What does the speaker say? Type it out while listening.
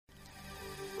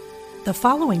The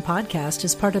following podcast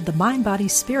is part of the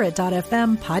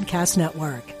MindBodySpirit.fm podcast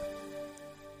network.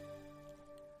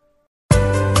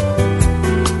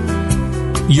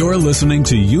 You're listening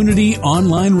to Unity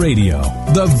Online Radio,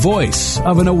 the voice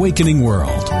of an awakening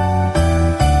world.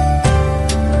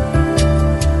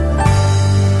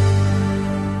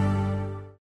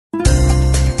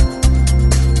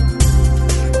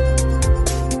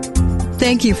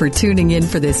 Thank you for tuning in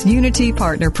for this Unity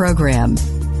Partner Program.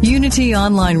 Unity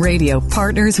Online Radio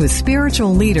partners with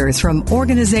spiritual leaders from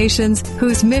organizations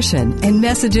whose mission and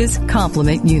messages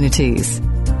complement Unity's.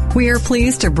 We are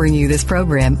pleased to bring you this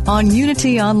program on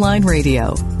Unity Online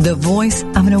Radio, the voice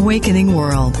of an awakening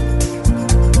world.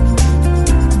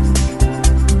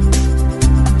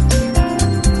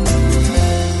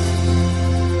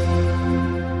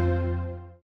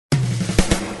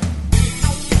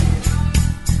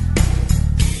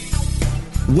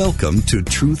 Welcome to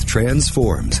Truth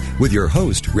Transforms with your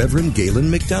host, Reverend Galen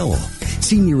McDowell,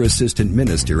 Senior Assistant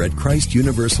Minister at Christ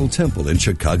Universal Temple in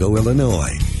Chicago,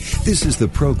 Illinois. This is the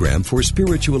program for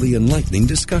spiritually enlightening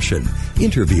discussion,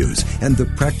 interviews, and the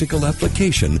practical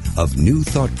application of new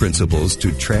thought principles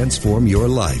to transform your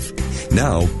life.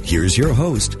 Now, here's your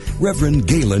host, Reverend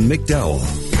Galen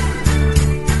McDowell.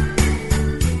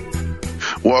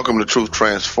 Welcome to Truth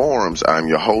Transforms. I'm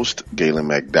your host, Galen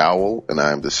McDowell, and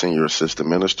I'm the Senior Assistant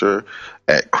Minister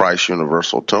at Christ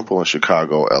Universal Temple in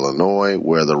Chicago, Illinois,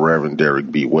 where the Reverend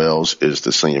Derek B. Wells is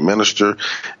the Senior Minister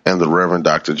and the Reverend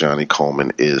Dr. Johnny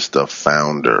Coleman is the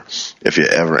founder. If you're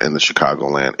ever in the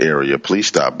Chicagoland area, please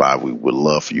stop by. We would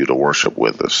love for you to worship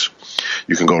with us.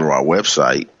 You can go to our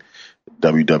website,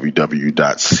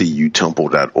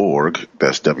 www.cutemple.org.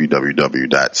 That's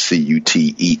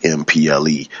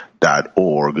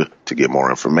www.cutemple.org to get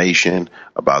more information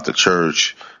about the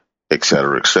church, et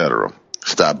cetera, et cetera.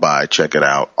 Stop by, check it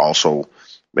out. Also,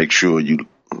 make sure you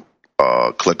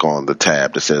click on the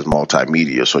tab that says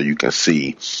multimedia so you can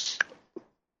see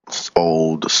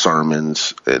old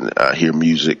sermons and hear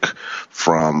music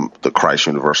from the Christ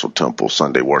Universal Temple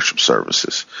Sunday worship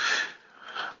services.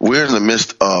 We're in the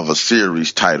midst of a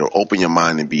series titled Open Your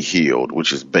Mind and Be Healed,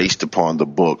 which is based upon the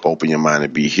book Open Your Mind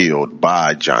and Be Healed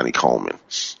by Johnny Coleman.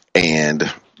 And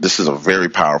this is a very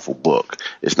powerful book.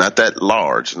 It's not that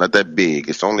large, not that big.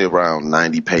 It's only around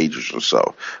 90 pages or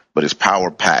so, but it's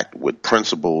power-packed with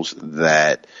principles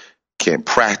that can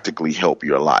practically help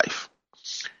your life.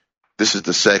 This is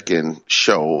the second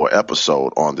show or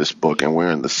episode on this book, and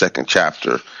we're in the second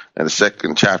chapter. And the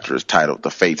second chapter is titled The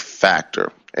Faith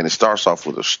Factor. And it starts off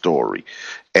with a story.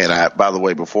 And by the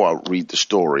way, before I read the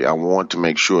story, I want to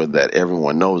make sure that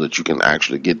everyone knows that you can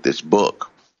actually get this book.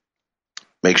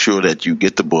 Make sure that you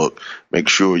get the book. Make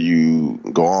sure you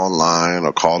go online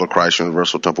or call the Christ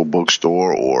Universal Temple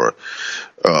bookstore or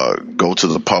go to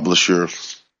the publisher.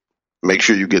 Make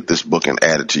sure you get this book and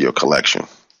add it to your collection.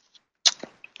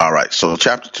 All right. So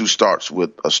chapter 2 starts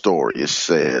with a story. It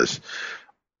says,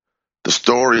 the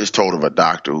story is told of a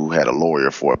doctor who had a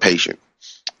lawyer for a patient.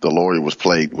 The lawyer was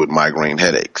plagued with migraine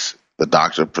headaches. The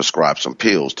doctor prescribed some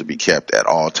pills to be kept at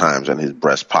all times in his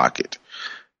breast pocket.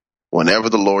 Whenever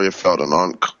the lawyer felt an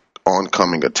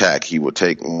oncoming attack, he would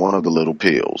take one of the little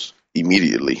pills.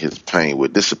 Immediately, his pain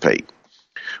would dissipate.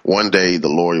 One day, the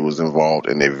lawyer was involved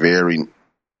in a very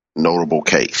notable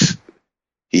case.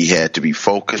 He had to be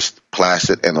focused,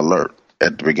 placid, and alert.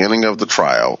 At the beginning of the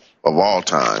trial, of all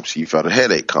times, he felt a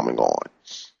headache coming on.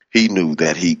 He knew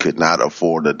that he could not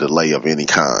afford a delay of any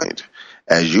kind.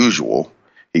 As usual,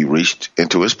 he reached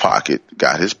into his pocket,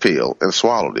 got his pill, and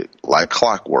swallowed it. Like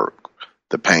clockwork,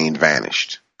 the pain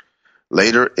vanished.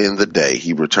 Later in the day,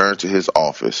 he returned to his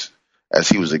office. As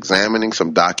he was examining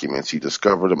some documents, he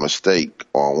discovered a mistake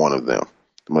on one of them.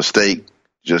 The mistake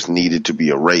just needed to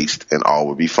be erased and all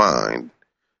would be fine.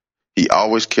 He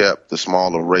always kept the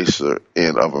small eraser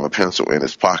end of a pencil in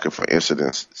his pocket for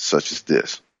incidents such as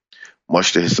this.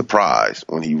 Much to his surprise,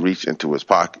 when he reached into his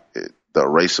pocket, the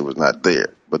eraser was not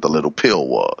there, but the little pill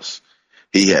was.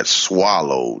 He had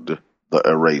swallowed the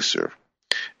eraser,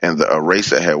 and the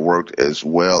eraser had worked as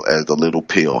well as the little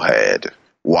pill had.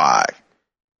 Why?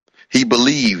 He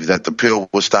believed that the pill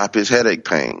would stop his headache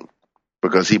pain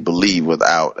because he believed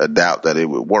without a doubt that it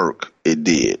would work. It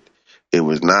did. It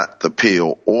was not the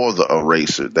pill or the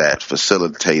eraser that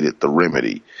facilitated the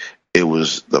remedy. It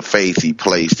was the faith he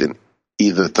placed in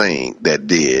either thing that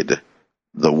did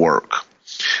the work.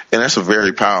 And that's a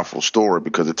very powerful story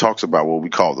because it talks about what we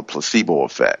call the placebo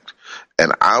effect.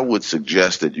 And I would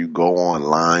suggest that you go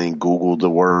online, Google the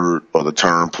word or the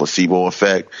term placebo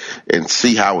effect and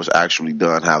see how it's actually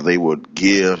done, how they would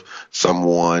give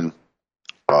someone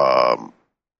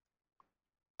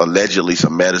allegedly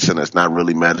some medicine that's not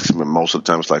really medicine, but most of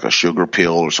the time it's like a sugar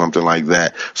pill or something like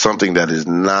that, something that is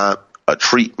not a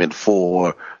treatment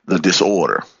for the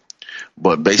disorder.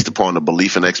 But based upon the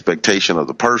belief and expectation of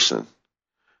the person,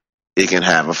 it can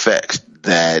have effects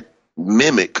that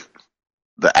mimic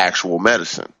the actual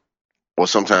medicine, or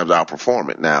sometimes outperform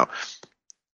it. Now,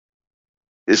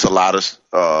 it's a lot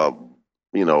of,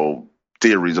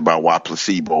 theories about why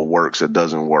placebo works or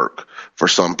doesn't work for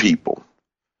some people.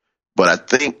 But I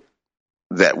think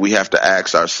that we have to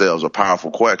ask ourselves a powerful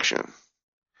question.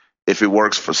 If it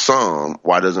works for some,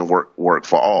 why doesn't it work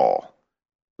for all?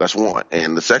 That's one.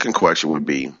 And the second question would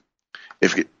be,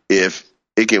 if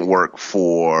it can work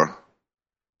for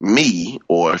me,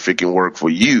 or if it can work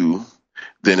for you,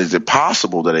 then is it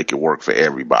possible that it can work for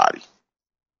everybody?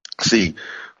 See,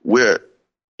 we're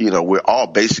all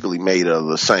basically made of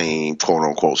the same quote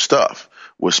unquote stuff.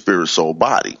 We're spirit, soul,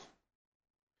 body.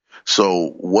 So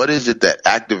what is it that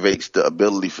activates the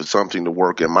ability for something to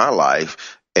work in my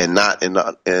life and not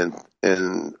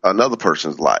in another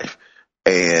person's life?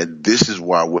 And this is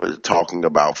why we're talking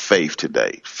about faith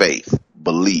today. Faith,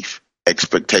 belief,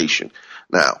 expectation.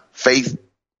 Now, faith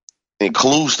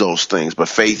includes those things, but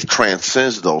faith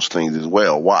transcends those things as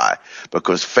well. Why?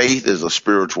 Because faith is a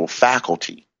spiritual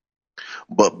faculty,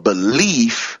 but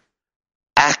belief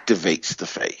activates the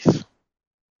faith.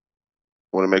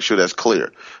 I want to make sure that's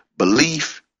clear.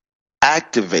 Belief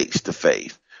activates the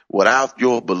faith. Without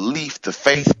your belief, the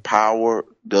faith power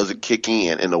doesn't kick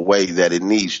in the way that it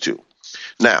needs to.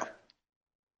 Now,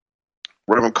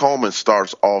 Reverend Coleman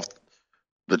starts off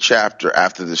the chapter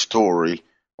after the story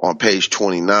on page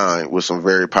 29 with some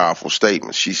very powerful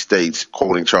statements. She states,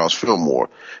 quoting Charles Fillmore,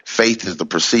 faith is the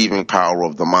perceiving power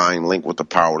of the mind linked with the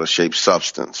power to shape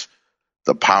substance,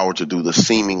 the power to do the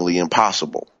seemingly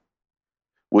impossible,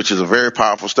 which is a very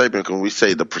powerful statement. When we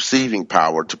say the perceiving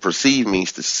power, to perceive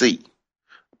means to see.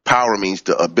 Power means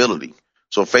the ability.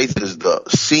 So faith is the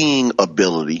seeing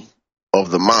ability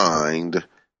of the mind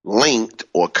linked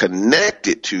or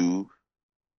connected to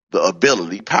the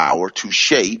ability, power to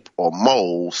shape or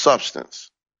mold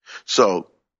substance. So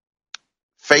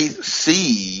faith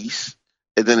sees,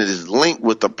 and then it is linked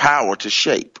with the power to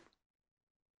shape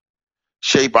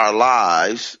our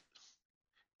lives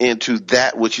into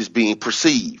that which is being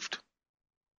perceived.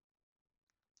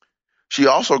 She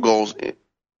also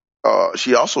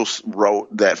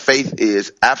wrote that faith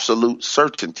is absolute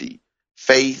certainty.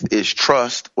 Faith is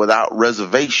trust without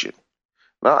reservation.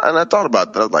 Now, and I thought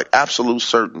about that. I was like, absolute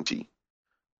certainty.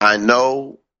 I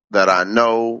know that I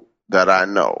know that I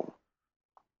know.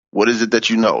 What is it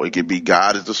that you know? It could be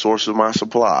God is the source of my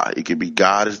supply. It could be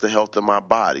God is the health of my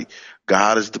body.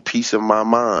 God is the peace of my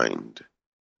mind,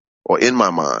 or in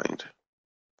my mind.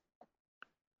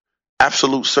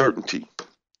 Absolute certainty.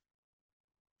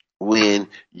 When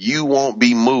you won't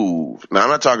be moved. Now, I'm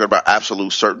not talking about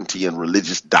absolute certainty in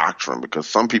religious doctrine, because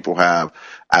some people have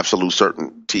absolute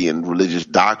certainty in religious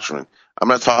doctrine. I'm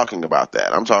not talking about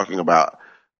that. I'm talking about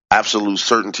absolute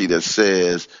certainty that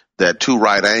says that two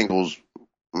right angles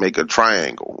make a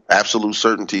triangle. Absolute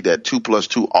certainty that 2 +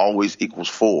 2 always equals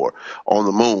 4 on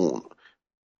the moon,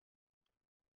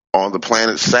 on the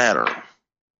planet Saturn,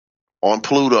 on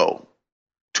Pluto.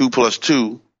 2 +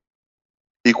 2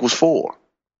 equals 4.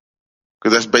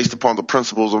 Because that's based upon the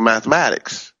principles of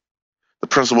mathematics. The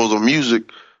principles of music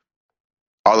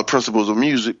are the principles of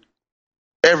music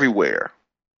everywhere.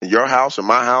 In your house, in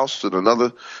my house, in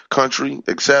another country,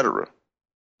 etc.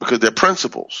 Because they're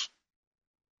principles.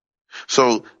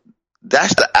 So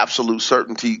that's the absolute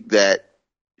certainty that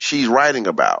she's writing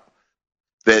about.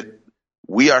 That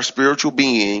we are spiritual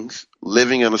beings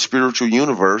living in a spiritual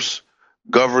universe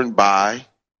governed by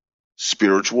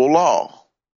spiritual law.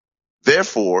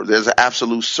 Therefore, there's an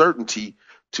absolute certainty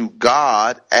to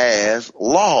God as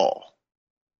law.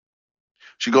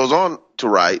 She goes on to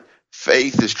write,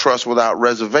 faith is trust without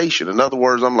reservation. In other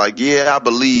words, I'm like, yeah, I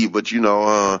believe, but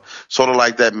sort of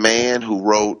like that man who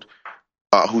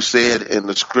who said in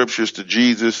the scriptures to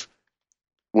Jesus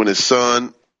when his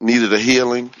son needed a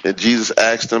healing, and Jesus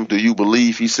asked him, do you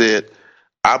believe? He said,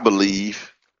 I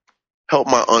believe, help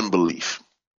my unbelief.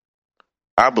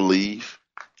 I believe,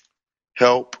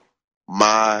 help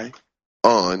my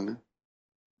unbelief.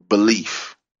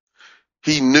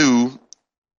 He knew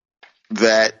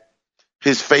that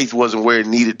his faith wasn't where it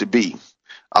needed to be.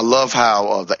 I love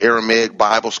how the Aramaic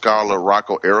Bible scholar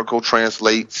Rocco Errico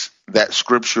translates that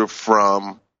scripture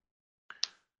from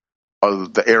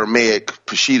the Aramaic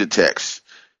Peshitta text.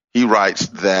 He writes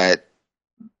that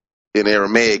in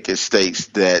Aramaic it states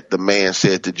that the man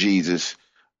said to Jesus,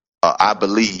 I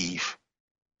believe,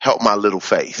 help my little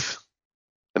faith.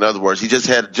 In other words, he just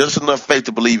had just enough faith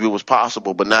to believe it was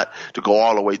possible, but not to go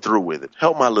all the way through with it.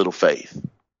 Help my little faith.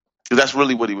 That's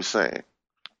really what he was saying.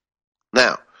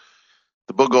 Now,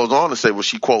 the book goes on to say, well,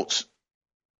 she quotes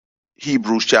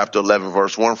Hebrews chapter 11,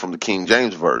 verse 1 from the King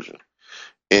James Version.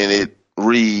 And it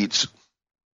reads,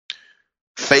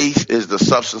 faith is the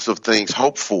substance of things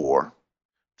hoped for,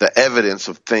 the evidence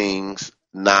of things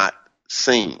not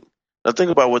seen. Now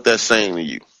think about what that's saying to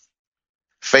you.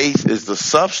 Faith is the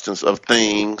substance of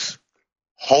things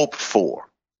hoped for.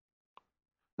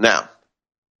 Now,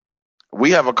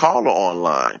 we have a caller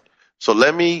online, so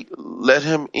let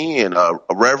him in.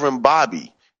 Reverend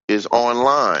Bobby is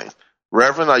online.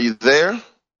 Reverend, are you there?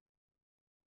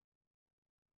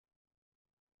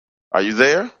 Are you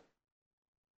there?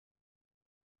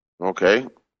 Okay.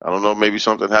 I don't know. Maybe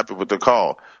something happened with the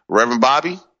call. Reverend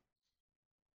Bobby?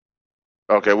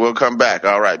 Okay, we'll come back.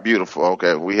 All right, beautiful.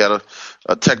 Okay, we had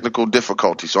a technical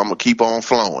difficulty, so I'm going to keep on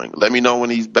flowing. Let me know when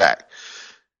he's back.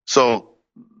 So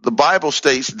the Bible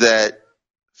states that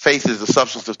faith is the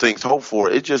substance of things hoped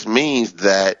for. It just means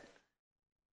that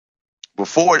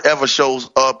before it ever shows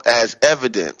up as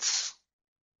evidence,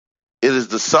 it is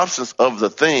the substance of the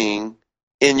thing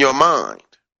in your mind.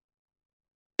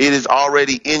 It is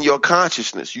already in your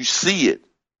consciousness. You see it.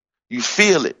 You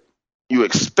feel it. You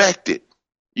expect it.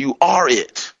 You are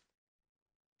it.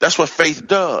 That's what faith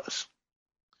does.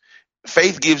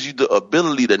 Faith gives you the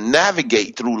ability to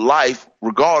navigate through life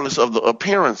regardless of the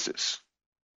appearances,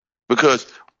 because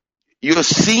you're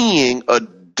seeing a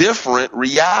different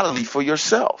reality for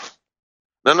yourself.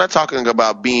 Now, I'm not talking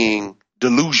about being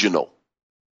delusional,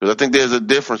 because I think there's a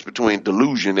difference between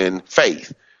delusion and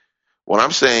faith. What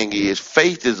I'm saying is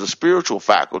faith is a spiritual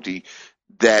faculty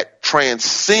that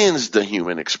transcends the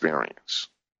human experience.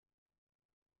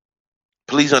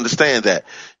 Please understand that.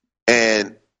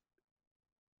 And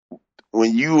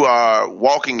when you are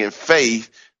walking in faith,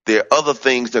 there are other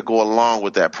things that go along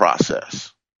with that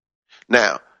process.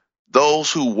 Now, those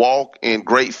who walk in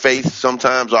great faith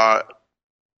sometimes are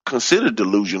considered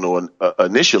delusional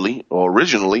initially or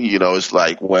originally. You know, it's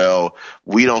like, well,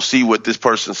 we don't see what this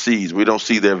person sees. We don't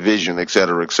see their vision, et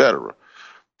cetera, et cetera.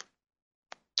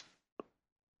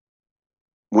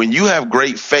 When you have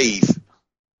great faith,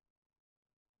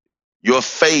 your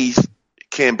faith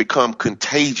can become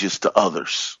contagious to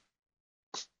others.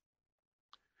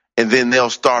 And then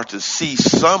they'll start to see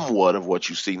somewhat of what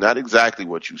you see, not exactly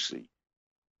what you see,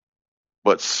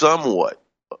 but somewhat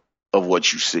of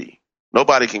what you see.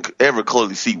 Nobody can ever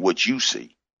clearly see what you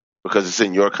see because it's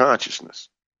in your consciousness.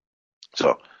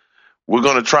 So we're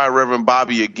going to try Reverend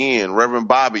Bobby again. Reverend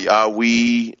Bobby, are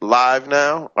we live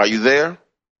now? Are you there?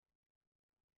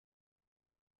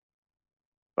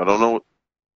 I don't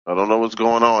know what's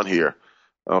going on here.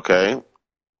 Okay.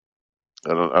 I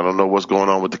don't know what's going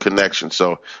on with the connection.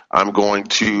 So I'm going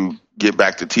to get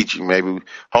back to teaching. Maybe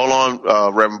hold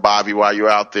on, Reverend Bobby, while you're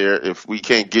out there. If we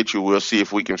can't get you, we'll see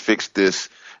if we can fix this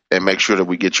and make sure that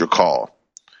we get your call.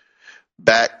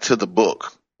 Back to the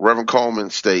book. Reverend Coleman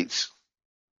states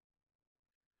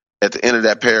at the end of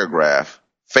that paragraph,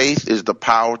 faith is the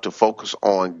power to focus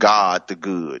on God, the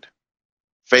good.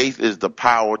 Faith is the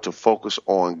power to focus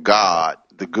on God,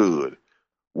 the good.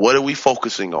 What are we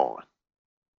focusing on?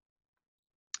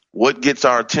 What gets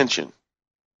our attention?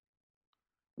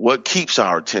 What keeps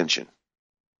our attention?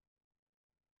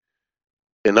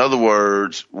 In other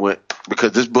words,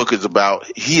 because this book is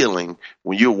about healing,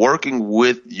 when you're working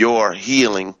with your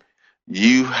healing,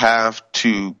 you have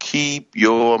to keep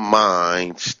your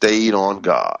mind stayed on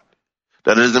God.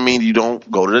 That doesn't mean you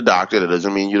don't go to the doctor. That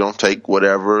doesn't mean you don't take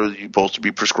whatever you're supposed to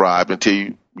be prescribed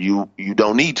until you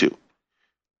don't need to.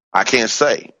 I can't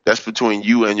say. That's between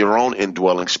you and your own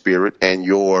indwelling spirit and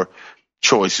your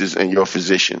choices and your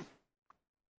physician.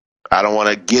 I don't want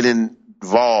to get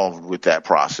involved with that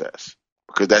process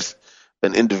because that's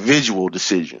an individual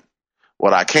decision.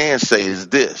 What I can say is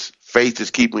this: faith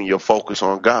is keeping your focus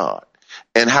on God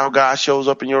and how God shows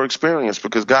up in your experience,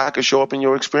 because God can show up in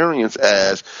your experience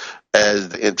as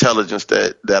the intelligence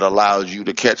that allows you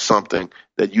to catch something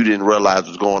that you didn't realize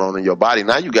was going on in your body.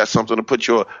 Now you got something to put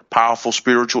your powerful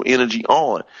spiritual energy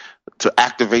on, to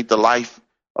activate the life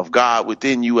of God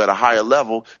within you at a higher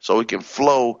level so it can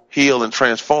flow, heal, and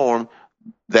transform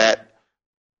that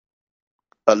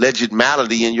alleged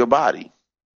malady in your body.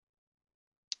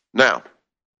 Now,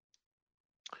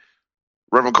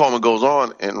 Reverend Coleman goes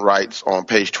on and writes on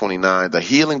page 29, the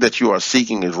healing that you are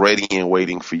seeking is ready and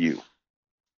waiting for you.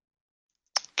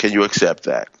 Can you accept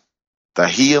that? The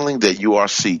healing that you are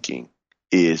seeking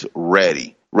is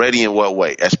ready. Ready in what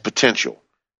way? As potential,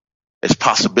 as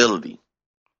possibility.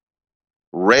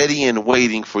 Ready and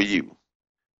waiting for you.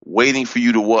 waiting for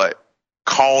you to what?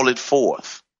 Call it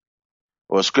forth.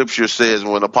 Well, scripture says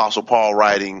when Apostle Paul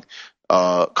writing,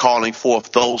 calling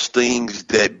forth those things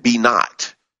that be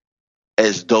not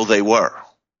as though they were.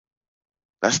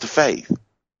 That's the faith.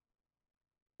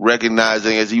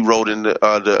 Recognizing, as he wrote in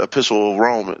the epistle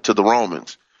to the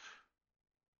Romans,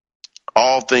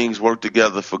 all things work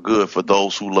together for good for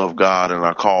those who love God and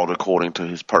are called according to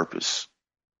his purpose.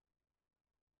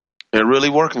 And really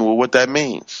working with what that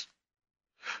means.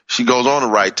 She goes on to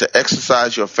write, to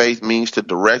exercise your faith means to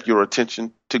direct your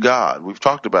attention to God. We've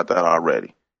talked about that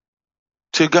already.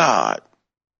 To God.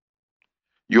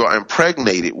 You are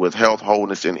impregnated with health,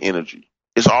 wholeness, and energy.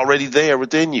 It's already there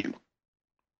within you.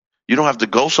 You don't have to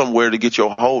go somewhere to get your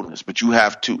wholeness, but you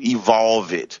have to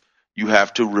evolve it. You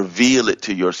have to reveal it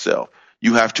to yourself.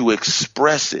 You have to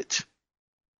express it.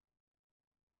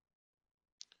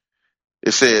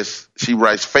 It says, she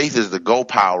writes, faith is the go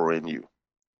power in you.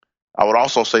 I would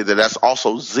also say that that's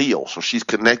also zeal. So she's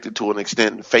connected to an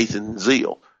extent faith and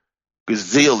zeal, because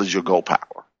zeal is your go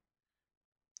power.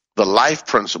 The life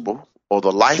principle or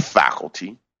the life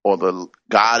faculty or the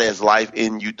God as life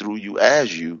in you, through you,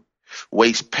 as you,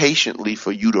 waits patiently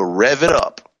for you to rev it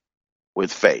up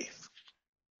with faith.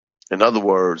 In other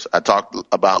words, I talked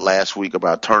about last week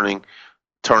about turning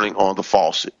on the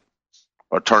faucet,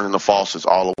 or turning the faucets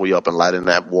all the way up and letting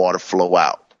that water flow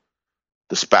out,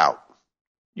 the spout.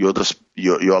 Your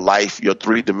life, your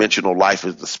three-dimensional life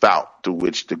is the spout through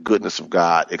which the goodness of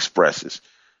God expresses.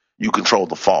 You control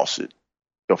the faucet.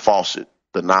 Your faucet,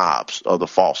 the knobs of the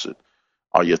faucet,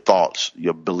 are your thoughts,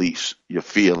 your beliefs, your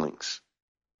feelings.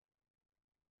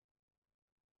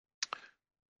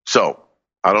 So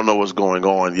I don't know what's going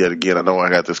on yet again. I know I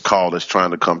got this call that's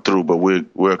trying to come through, but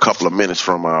we're a couple of minutes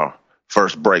from our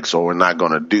first break, so we're not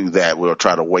going to do that. We'll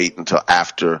try to wait until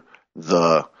after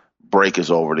the break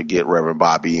is over to get Reverend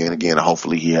Bobby in again.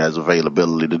 Hopefully he has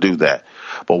availability to do that.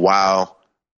 But while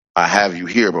I have you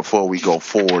here, before we go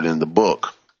forward in the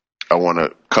book, I want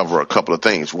to cover a couple of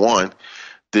things. One,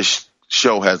 this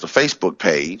show has a Facebook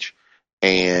page,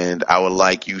 and I would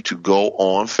like you to go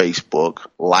on Facebook,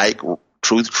 like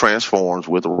Truth Transforms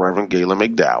with Reverend Galen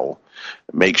McDowell.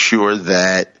 Make sure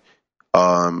that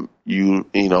you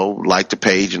like the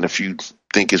page, and if you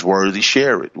think it's worthy,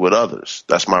 share it with others.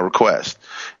 That's my request.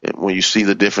 And when you see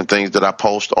the different things that I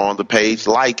post on the page,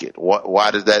 like it.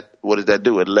 What does that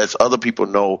do? It lets other people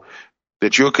know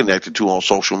that you're connected to on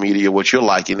social media, what you're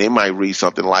liking. They might read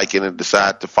something like it and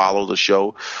decide to follow the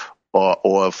show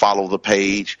or follow the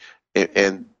page,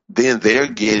 and then they're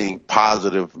getting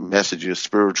positive messages,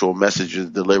 spiritual messages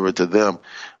delivered to them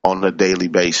on a daily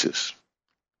basis.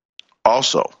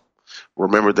 Also,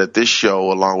 remember that this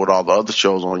show, along with all the other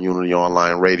shows on Unity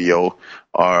Online Radio,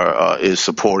 is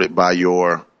supported by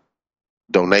your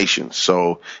donations.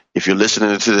 So if you're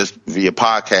listening to this via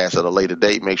podcast at a later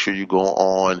date, make sure you go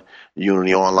on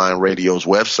Unity Online Radio's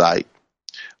website.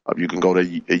 You can go to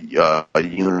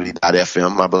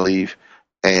unity.fm, I believe,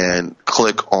 and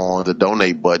click on the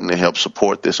donate button to help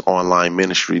support this online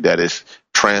ministry that is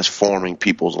transforming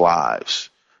people's lives.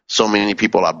 So many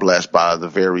people are blessed by the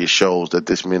various shows that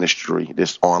this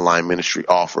online ministry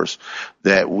offers,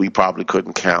 that we probably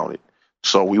couldn't count it.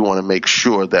 So we want to make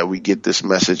sure that we get this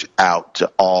message out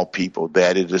to all people,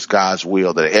 that it is God's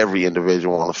will that every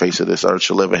individual on the face of this earth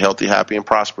should live a healthy, happy, and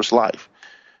prosperous life.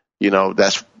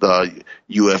 That's the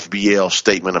UFBL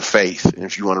statement of faith. And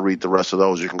if you want to read the rest of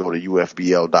those, you can go to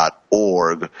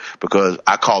ufbl.org, because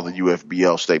I call the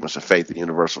UFBL statements of faith the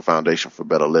Universal Foundation for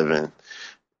Better Living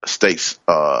statements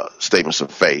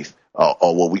of faith,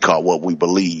 or what we call, what we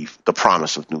believe, the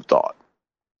promise of new thought.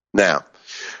 Now,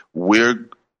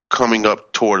 we're coming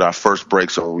up toward our first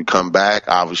break, so when we come back,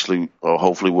 obviously,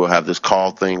 hopefully we'll have this call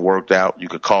thing worked out. You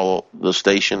could call the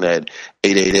station at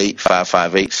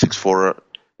 888-558-6489,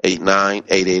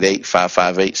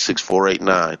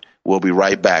 888-558-6489. We'll be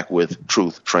right back with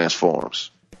Truth Transforms.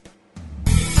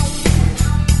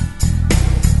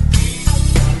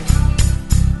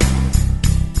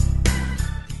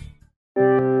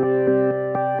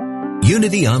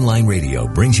 Unity Online Radio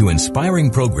brings you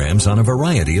inspiring programs on a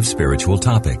variety of spiritual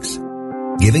topics.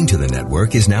 Giving to the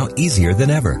network is now easier than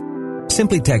ever.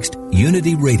 Simply text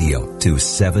Unity Radio to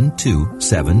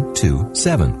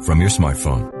 72727 from your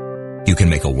smartphone. You can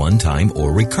make a one-time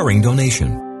or recurring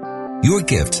donation. Your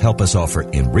gifts help us offer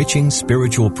enriching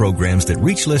spiritual programs that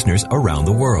reach listeners around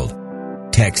the world.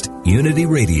 Text Unity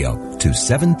Radio to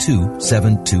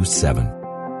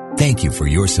 72727. Thank you for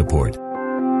your support.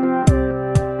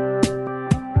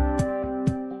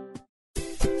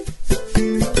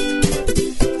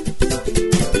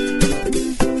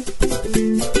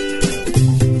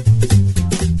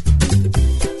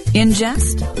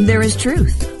 jest, there is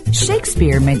truth.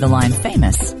 Shakespeare made the line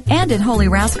famous. And at Holy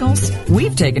Rascals,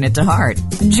 we've taken it to heart.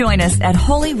 Join us at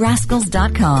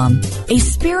holyrascals.com, a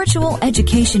spiritual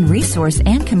education resource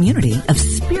and community of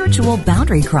spiritual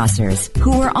boundary crossers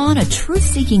who are on a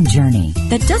truth-seeking journey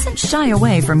that doesn't shy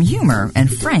away from humor and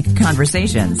frank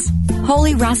conversations.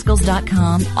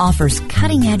 holyrascals.com offers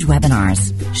cutting-edge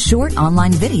webinars, short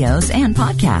online videos, and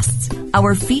podcasts.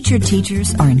 Our featured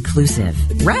teachers are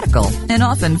inclusive, radical, and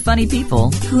often funny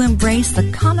people who embrace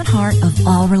the common heart of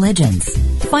all religions.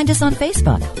 Find us on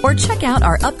Facebook or check out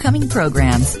our upcoming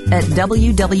programs at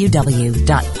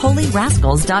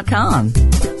www.holyrascals.com.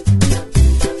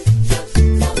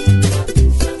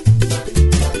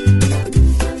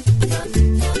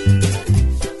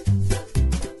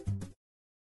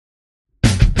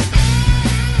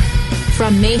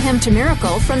 From mayhem to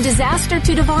miracle, from disaster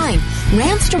to divine,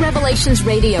 Rants to Revelations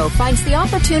Radio finds the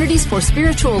opportunities for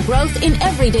spiritual growth in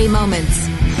everyday moments.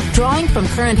 Drawing from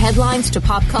current headlines to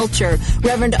pop culture,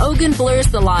 Reverend Ogun blurs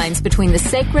the lines between the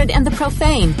sacred and the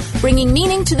profane, bringing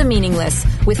meaning to the meaningless,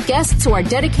 with guests who are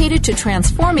dedicated to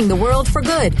transforming the world for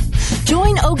good.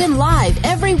 Join Ogun live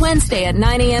every Wednesday at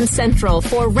 9 a.m. Central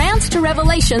for Rants to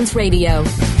Revelations Radio.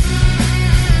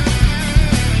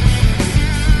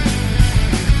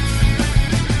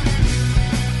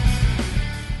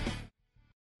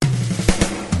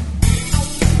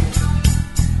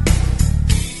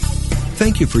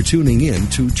 Thank you for tuning in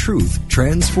to Truth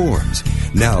Transforms.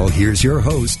 Now, here's your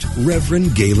host,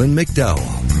 Reverend Galen McDowell.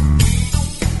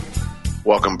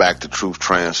 Welcome back to Truth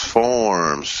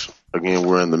Transforms. Again,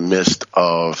 we're in the midst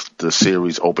of the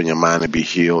series Open Your Mind and Be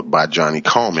Healed by Johnny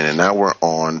Coleman, and now we're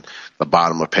on the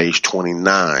bottom of page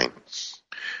 29.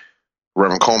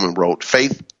 Reverend Coleman wrote,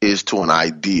 "Faith is to an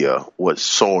idea what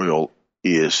soil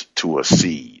is to a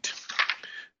seed.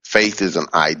 Faith is an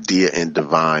idea in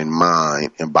divine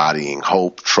mind, embodying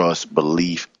hope, trust,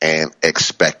 belief, and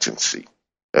expectancy."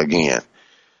 Again,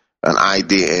 an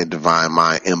idea in divine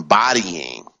mind,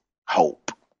 embodying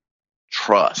hope,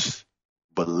 trust,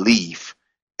 belief,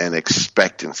 and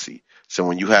expectancy. So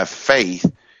when you have faith,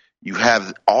 you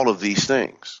have all of these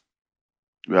things.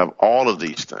 You have all of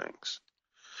these things.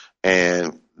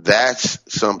 And that's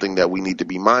something that we need to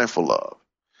be mindful of.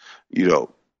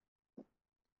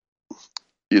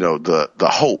 The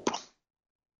hope,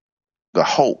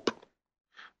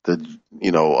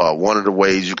 one of the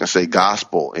ways you can say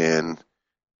gospel in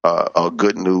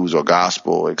good news or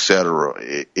gospel, etc.,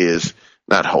 is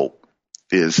not hope,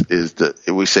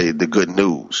 we say the good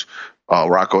news.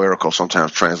 Rocco Errico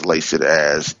sometimes translates it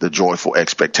as the joyful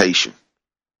expectation.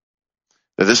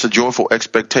 Now, this is a joyful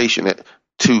expectation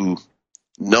to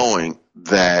knowing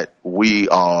that we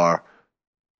are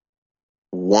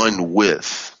one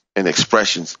with and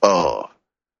expressions of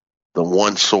the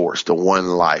one source, the one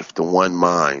life, the one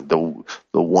mind, the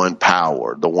one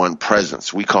power, the one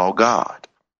presence we call God.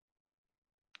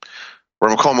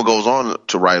 Reverend Coleman goes on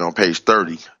to write on page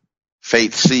 30,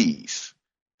 faith sees.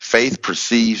 Faith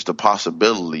perceives the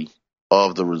possibility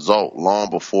of the result long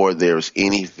before there is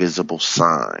any visible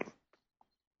sign.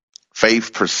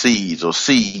 Faith perceives or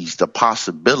sees the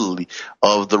possibility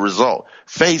of the result.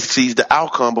 Faith sees the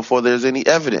outcome before there's any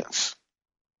evidence.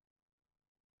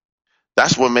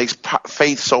 That's what makes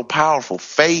faith so powerful.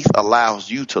 Faith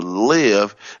allows you to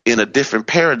live in a different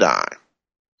paradigm.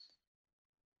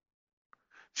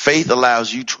 Faith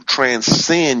allows you to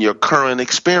transcend your current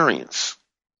experience.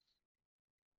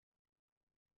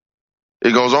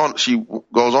 She goes on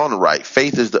to write,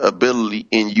 faith is the ability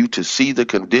in you to see the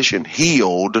condition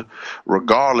healed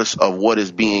regardless of what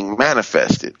is being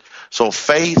manifested. So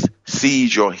faith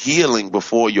sees your healing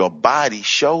before your body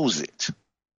shows it.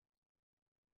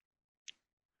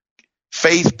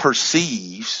 Faith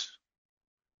perceives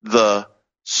the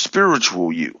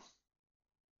spiritual you,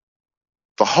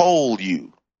 the whole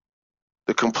you,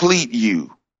 the complete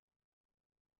you,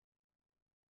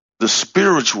 the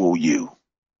spiritual you.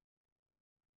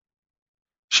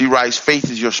 She writes, faith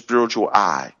is your spiritual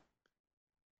eye.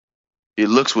 It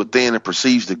looks within and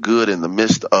perceives the good in the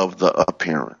midst of the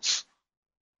appearance.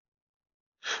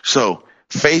 So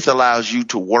faith allows you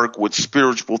to work with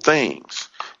spiritual things.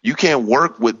 You can't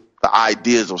work with the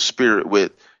ideas of spirit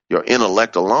with your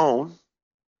intellect alone.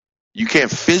 You can't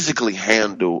physically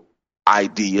handle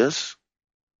ideas.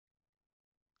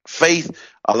 Faith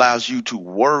allows you to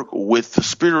work with the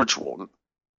spiritual,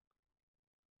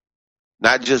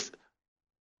 not just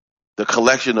the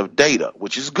collection of data,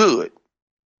 which is good.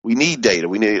 We need data.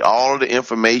 We need all of the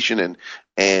information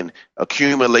and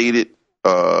accumulated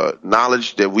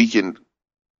knowledge that we can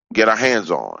get our hands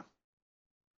on.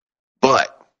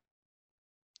 But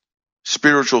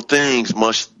spiritual things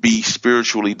must be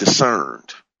spiritually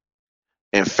discerned.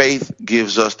 And faith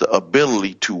gives us the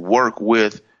ability to work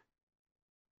with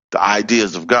the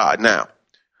ideas of God. Now,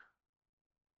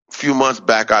 a few months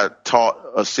back, I taught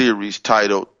a series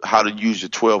titled How to Use Your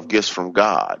 12 Gifts from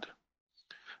God.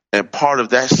 And part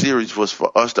of that series was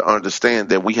for us to understand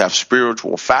that we have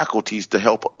spiritual faculties to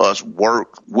help us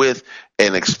work with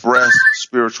and express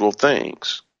spiritual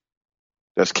things.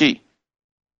 That's key.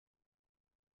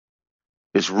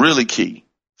 It's really key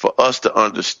for us to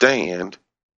understand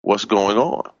what's going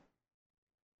on.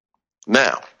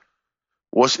 Now,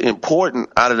 what's important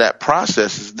out of that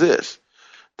process is this.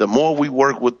 The more we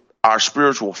work with our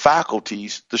spiritual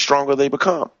faculties, the stronger they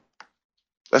become.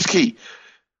 That's key.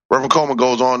 Reverend Coleman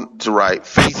goes on to write,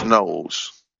 faith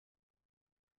knows.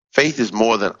 Faith is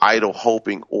more than idle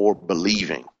hoping or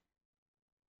believing.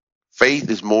 Faith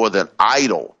is more than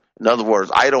idle. In other words,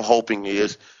 idle hoping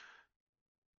is,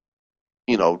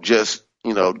 just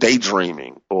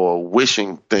daydreaming or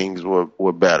wishing things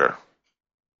were better.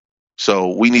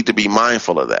 So we need to be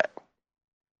mindful of that.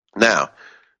 Now,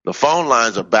 the phone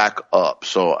lines are back up.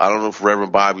 So I don't know if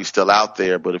Reverend Bobby's still out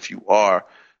there, but if you are,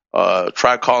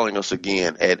 try calling us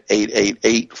again at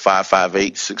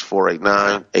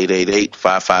 888-558-6489,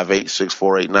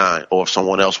 888-558-6489. Or if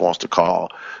someone else wants to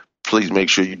call, please make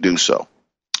sure you do so.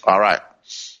 All right.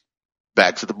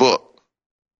 Back to the book.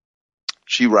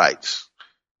 She writes,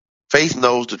 faith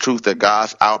knows the truth that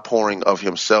God's outpouring of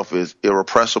himself is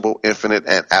irrepressible, infinite,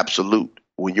 and absolute.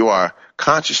 When you are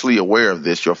consciously aware of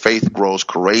this, your faith grows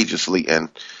courageously and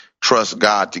trusts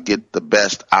God to get the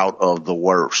best out of the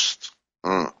worst.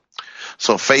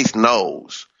 So faith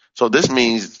knows. So this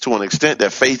means to an extent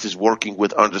that faith is working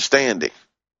with understanding,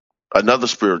 another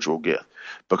spiritual gift,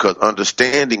 because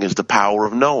understanding is the power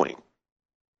of knowing.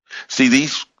 See,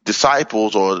 these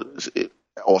disciples or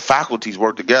faculties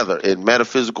work together. In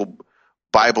metaphysical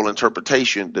Bible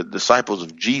interpretation, the disciples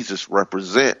of Jesus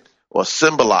represent or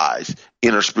symbolize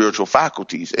inner spiritual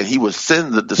faculties, and he would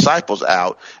send the disciples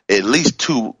out at least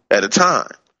 2 at a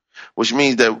time, which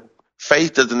means that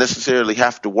faith doesn't necessarily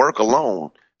have to work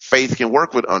alone. Faith can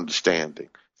work with understanding.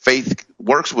 Faith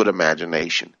works with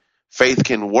imagination. Faith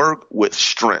can work with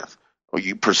strength. Or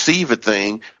you perceive a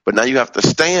thing, but now you have to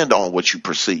stand on what you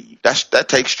perceive. That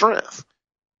takes strength.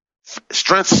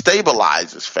 Strength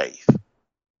stabilizes faith.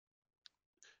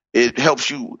 It helps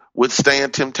you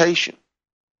withstand temptation.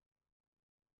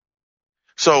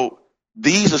 So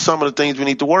these are some of the things we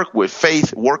need to work with.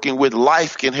 Faith working with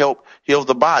life can help heal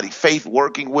the body. Faith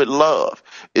working with love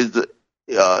is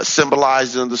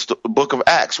symbolized in the book of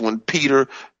Acts when Peter,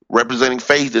 representing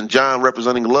faith, and John,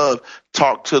 representing love,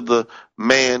 talked to the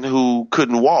man who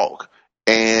couldn't walk.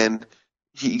 And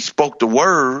he spoke the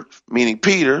word, meaning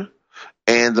Peter,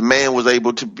 and the man was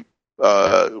able to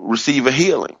receive a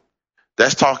healing.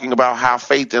 That's talking about how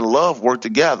faith and love work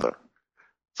together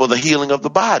for the healing of the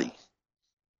body.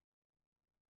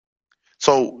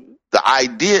 So the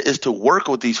idea is to work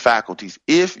with these faculties.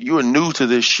 If you're new to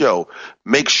this show,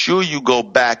 make sure you go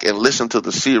back and listen to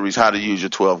the series, How to Use Your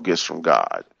 12 Gifts from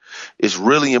God. It's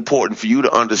really important for you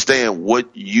to understand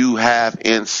what you have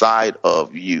inside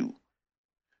of you.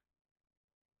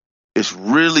 It's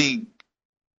really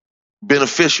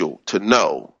beneficial to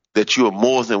know that you are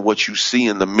more than what you see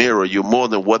in the mirror. You're more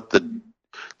than what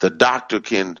the doctor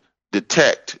can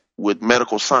detect with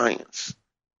medical science.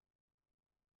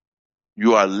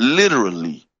 You are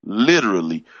literally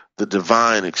the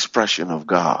divine expression of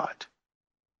God.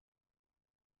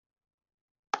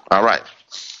 All right.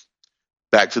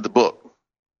 Back to the book.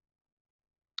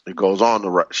 She goes on to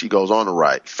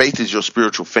write, faith is your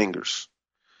spiritual fingers.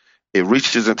 It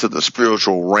reaches into the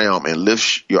spiritual realm and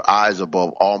lifts your eyes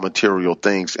above all material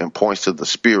things and points to the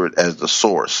spirit as the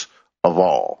source of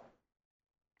all.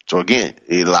 So again,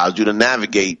 it allows you to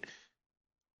navigate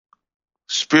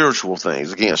spiritual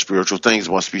things. Again, spiritual things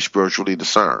must be spiritually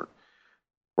discerned.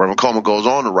 Reverend Coleman goes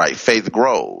on to write, faith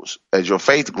grows. As your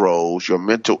faith grows, your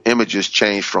mental images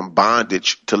change from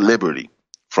bondage to liberty,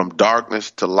 from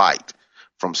darkness to light,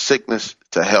 from sickness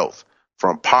to health,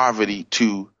 from poverty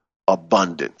to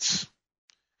abundance.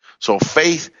 So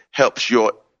faith helps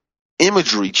your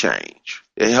imagery change.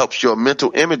 It helps your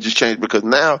mental images change because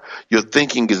now your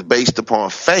thinking is based upon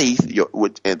faith,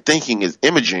 and thinking is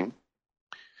imaging.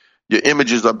 Your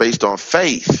images are based on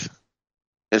faith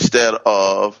instead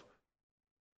of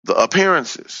the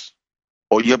appearances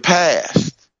or your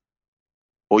past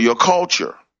or your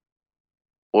culture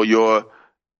or your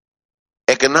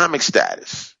economic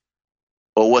status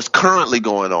or what's currently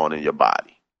going on in your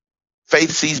body.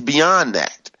 Faith sees beyond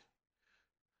that.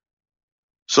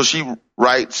 So she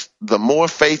writes, the more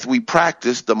faith we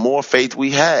practice, the more faith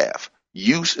we have.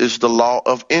 Use is the law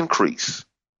of increase.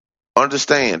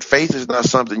 Understand, faith is not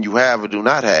something you have or do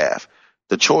not have.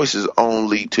 The choice is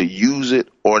only to use it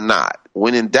or not.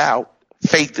 When in doubt,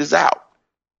 faith is out.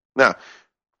 Now,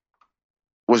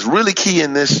 what's really key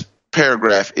in this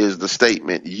paragraph is the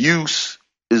statement, use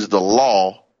is the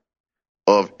law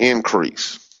of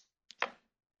increase.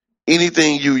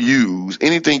 Anything you use,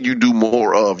 anything you do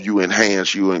more of, you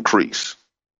enhance, you increase.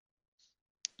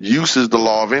 Use is the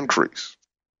law of increase.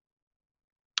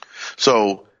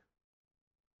 So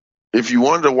if you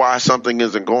wonder why something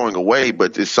isn't going away,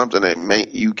 but it's something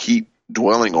that you keep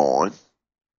dwelling on,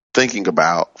 thinking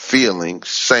about, feeling,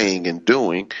 saying, and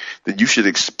doing, then you should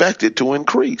expect it to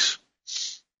increase.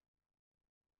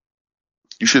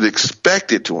 You should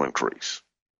expect it to increase.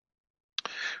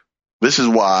 This is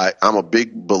why I'm a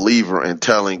big believer in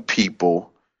telling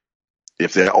people,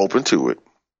 if they're open to it,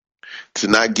 to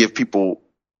not give people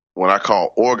what I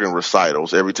call organ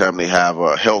recitals every time they have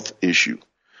a health issue.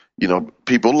 You know,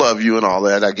 people love you and all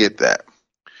that. I get that.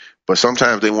 But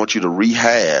sometimes they want you to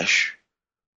rehash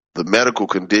the medical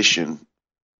condition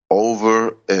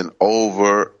over and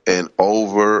over and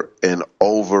over and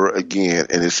over again.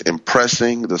 And it's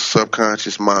impressing the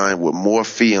subconscious mind with more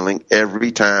feeling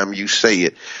every time you say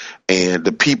it. And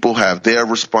the people have their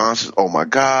responses. Oh my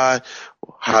God,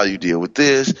 how you deal with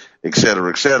this, et cetera,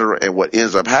 et cetera. And what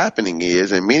ends up happening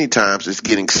is, and many times it's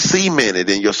getting cemented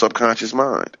in your subconscious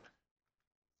mind.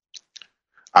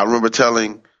 I remember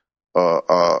telling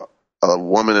a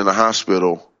woman in the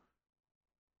hospital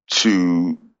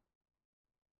to,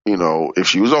 you know, if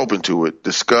she was open to it,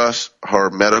 discuss her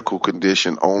medical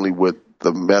condition only with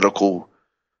the medical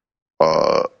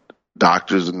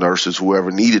doctors and nurses,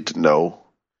 whoever needed to know,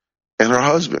 and her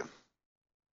husband.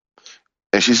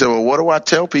 And she said, well, what do I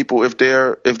tell people if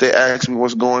they ask me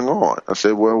what's going on? I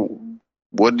said, well,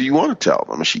 what do you want to tell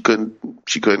them? And she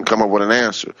couldn't come up with an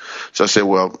answer. So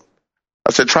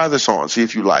I said, try this on, see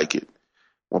if you like it.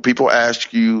 When people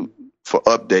ask you for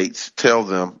updates, tell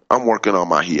them I'm working on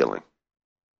my healing.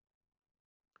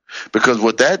 Because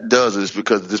what that does is,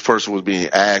 because this person was being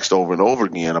asked over and over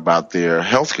again about their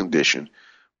health condition,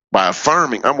 by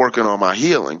affirming I'm working on my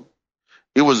healing,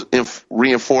 it was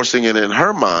reinforcing it in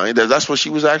her mind that that's what she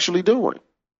was actually doing.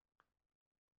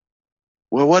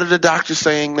 Well, what are the doctors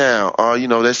saying now? You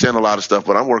know, they're saying a lot of stuff,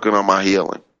 but I'm working on my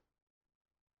healing.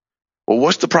 Well,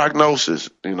 what's the prognosis?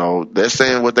 You know, they're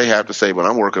saying what they have to say, but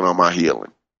I'm working on my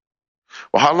healing.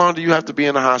 Well, how long do you have to be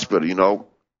in the hospital? You know,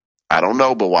 I don't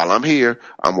know, but while I'm here,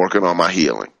 I'm working on my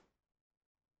healing.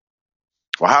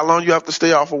 Well, how long do you have to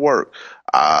stay off of work?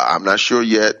 I'm not sure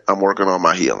yet. I'm working on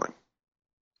my healing.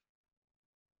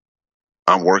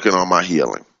 I'm working on my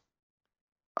healing.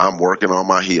 I'm working on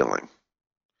my healing.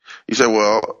 You say,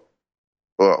 well,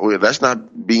 that's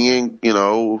not being, you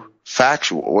know,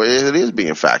 factual. Well, it is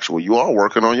being factual. You are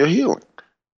working on your healing.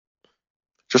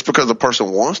 Just because a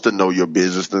person wants to know your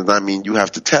business does not mean you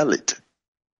have to tell it.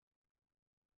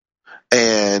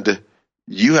 And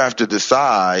you have to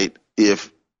decide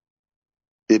if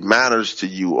it matters to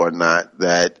you or not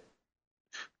that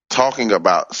talking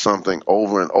about something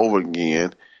over and over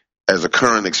again as a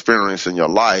current experience in your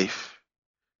life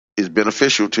is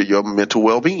beneficial to your mental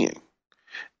well-being.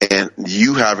 And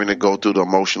you having to go through the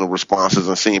emotional responses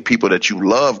and seeing people that you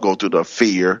love go through the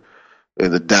fear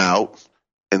and the doubt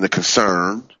and the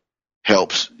concern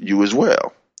helps you as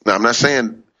well. Now, I'm not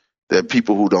saying that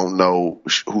people who don't know,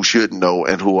 who should know,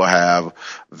 and who have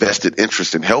vested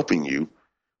interest in helping you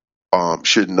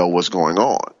should know what's going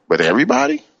on. But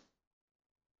everybody?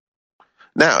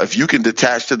 Now, if you can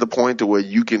detach to the point to where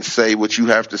you can say what you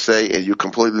have to say and you're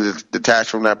completely detached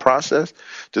from that process,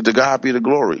 to God be the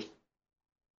glory.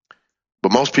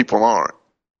 But most people aren't.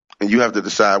 And you have to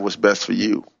decide what's best for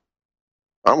you.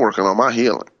 I'm working on my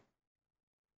healing.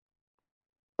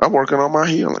 I'm working on my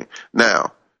healing.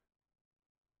 Now,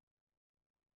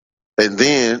 and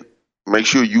then make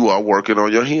sure you are working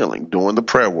on your healing, doing the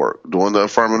prayer work, doing the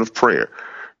affirmative prayer,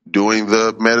 doing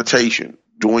the meditation,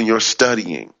 doing your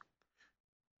studying.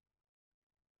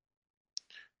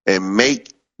 And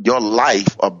make your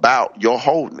life about your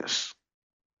wholeness.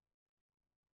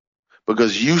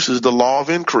 Because use is the law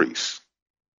of increase.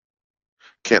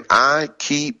 Can I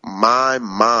keep my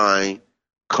mind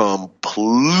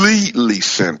completely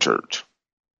centered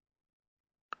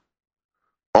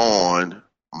on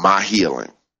my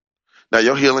healing? Now,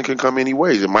 your healing can come any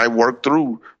ways. It might work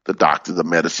through the doctor, the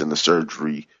medicine, the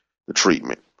surgery, the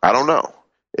treatment. I don't know.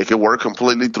 It can work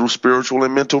completely through spiritual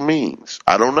and mental means.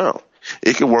 I don't know.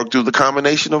 It can work through the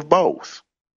combination of both.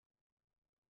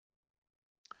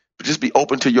 But just be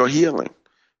open to your healing.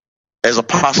 as a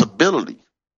possibility.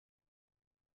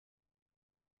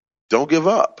 Don't give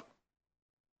up.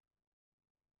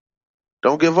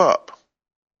 Don't give up.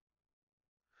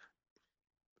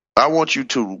 I want you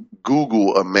to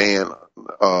Google a man,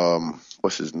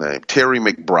 what's his name? Terry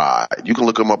McBride. You can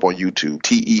look him up on YouTube,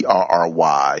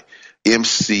 TerryMcBride.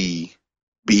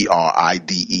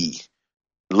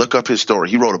 Look up his story.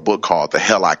 He wrote a book called The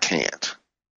Hell I Can't.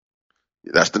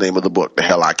 That's the name of the book, The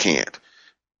Hell I Can't.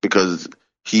 Because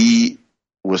he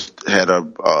had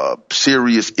a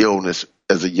serious illness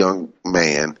as a young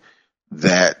man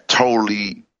that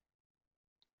totally,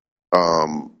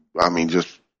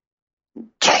 just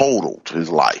totaled his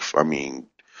life. I mean,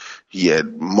 he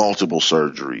had multiple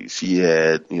surgeries. He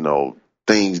had,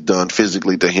 things done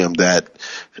physically to him that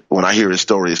when I hear his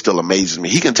story, it still amazes me.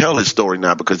 He can tell his story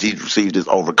now because he's received his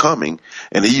overcoming,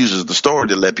 and he uses the story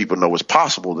to let people know it's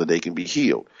possible that they can be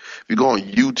healed. If you go on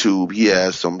YouTube, he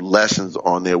has some lessons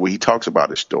on there where he talks about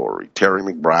his story. Terry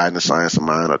McBride and the Science of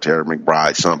Mind, or Terry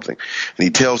McBride something. And he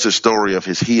tells his story of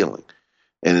his healing.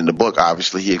 And in the book,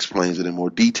 obviously, he explains it in more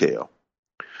detail.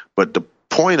 But the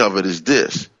point of it is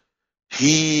this.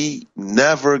 He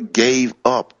never gave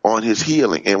up on his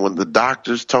healing. And when the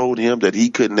doctors told him that he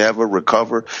could never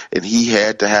recover and he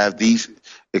had to have these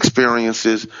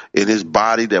experiences in his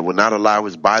body that would not allow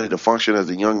his body to function as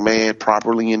a young man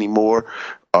properly anymore,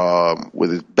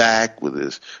 with his back,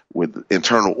 with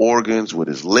internal organs, with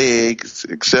his legs,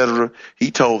 etc., he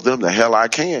told them, the hell I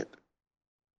can't.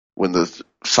 When the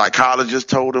psychologist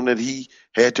told him that he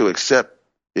had to accept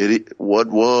it, what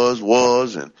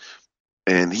was,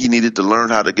 and he needed to learn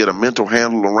how to get a mental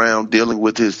handle around dealing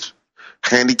with his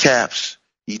handicaps,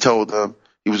 he told them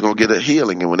he was going to get a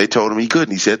healing. And when they told him he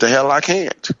couldn't, he said, the hell I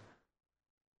can't.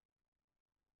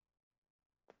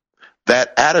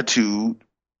 That attitude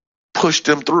pushed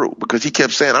him through because he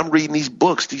kept saying, I'm reading these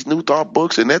books, these New Thought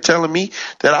books, and they're telling me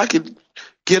that I could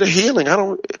get a healing.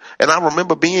 And I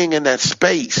remember being in that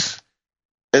space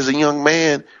as a young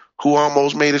man who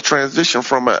almost made a transition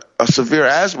from a severe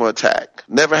asthma attack.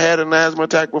 Never had an asthma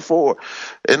attack before.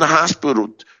 In the hospital,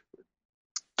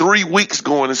 3 weeks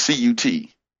going to CUT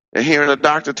and hearing a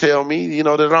doctor tell me,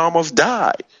 that I almost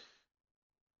died.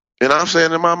 And I'm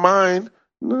saying in my mind,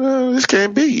 no, this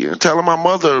can't be. And telling my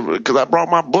mother, because I brought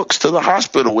my books to the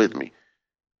hospital with me.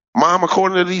 Mom,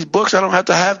 according to these books, I don't have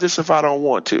to have this if I don't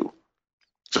want to.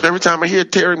 So every time I hear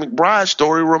Terry McBride's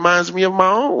story, it reminds me of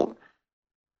my own.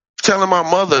 Telling my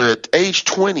mother at age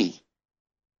 20,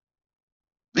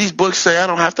 these books say I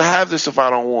don't have to have this if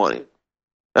I don't want it.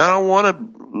 I don't want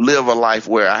to live a life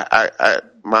where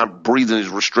my breathing is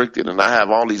restricted and I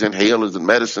have all these inhalers and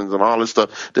medicines and all this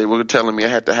stuff they were telling me I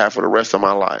had to have for the rest of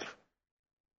my life.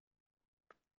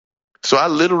 So I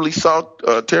literally saw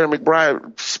Terry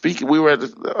McBride speaking. We were at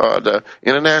the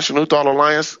International New Thought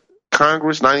Alliance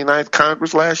Congress, 99th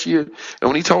Congress last year. And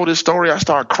when he told his story, I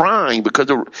started crying because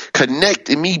it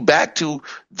connected me back to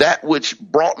that which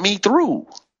brought me through.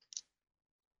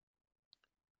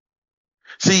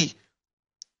 See,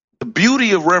 the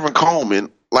beauty of Reverend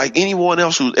Coleman, like anyone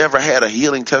else who's ever had a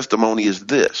healing testimony, is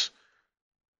this.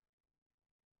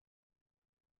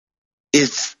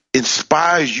 It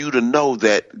inspires you to know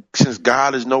that since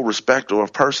God is no respecter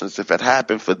of persons, if it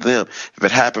happened for them, if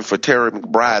it happened for Terry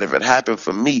McBride, if it happened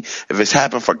for me, if it's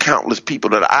happened for countless people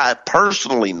that I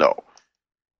personally know,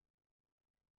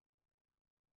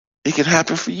 it can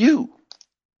happen for you.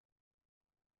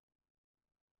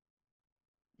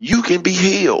 You can be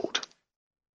healed.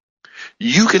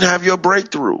 You can have your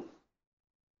breakthrough.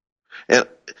 And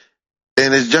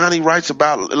as Johnny writes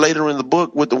about later in the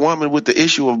book with the woman with the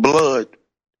issue of blood,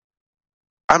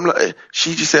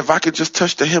 she just said, if I could just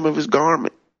touch the hem of his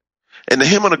garment. And the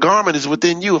hem of the garment is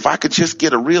within you. If I could just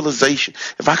get a realization,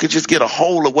 if I could just get a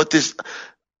hold of what this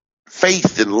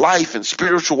faith and life and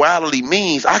spirituality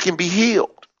means, I can be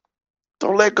healed.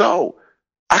 Don't let go.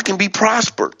 I can be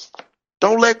prospered.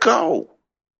 Don't let go.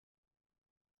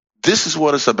 This is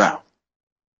what it's about.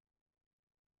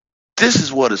 This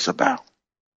is what it's about.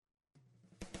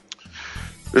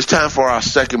 It's time for our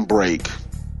second break.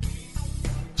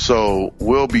 So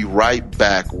we'll be right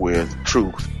back with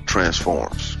Truth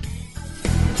Transforms.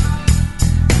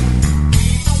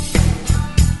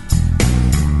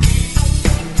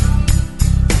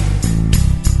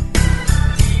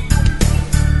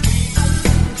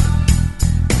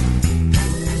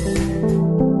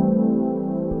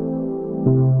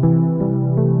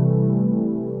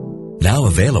 Now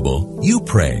available, You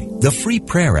Pray, the free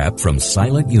prayer app from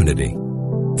Silent Unity.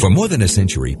 For more than a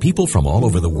century, people from all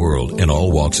over the world in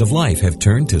all walks of life have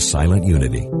turned to Silent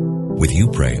Unity. With You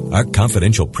Pray, our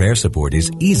confidential prayer support is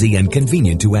easy and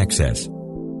convenient to access.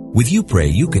 With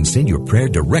YouPray, you can send your prayer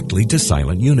directly to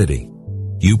Silent Unity.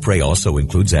 YouPray also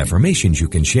includes affirmations you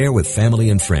can share with family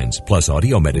and friends, plus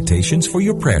audio meditations for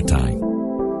your prayer time.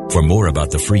 For more about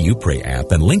the free YouPray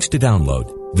app and links to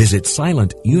download, visit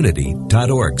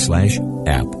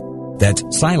silentunity.org/app. That's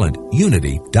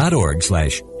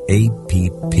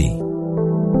silentunity.org/app.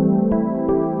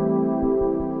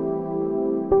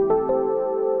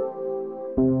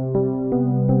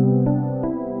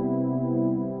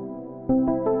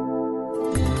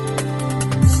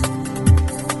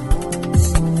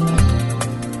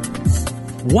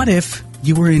 What if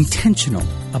you were intentional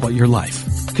about your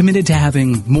life, committed to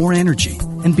having more energy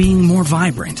and being more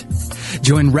vibrant?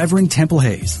 Join Reverend Temple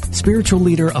Hayes, spiritual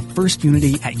leader of First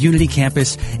Unity at Unity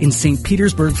Campus in St.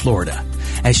 Petersburg, Florida,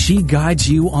 as she guides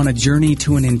you on a journey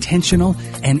to an intentional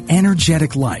and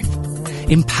energetic life.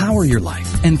 Empower your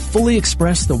life and fully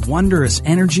express the wondrous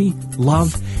energy,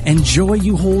 love, and joy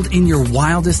you hold in your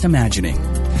wildest imagining.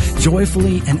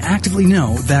 Joyfully and actively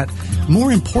know that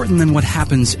more important than what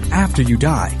happens after you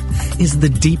die is the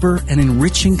deeper and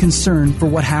enriching concern for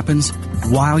what happens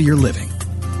while you're living.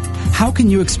 How can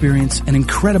you experience an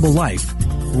incredible life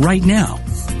right now?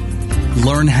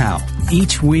 Learn how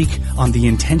each week on The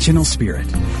Intentional Spirit,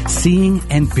 Seeing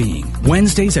and Being,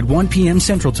 Wednesdays at 1 p.m.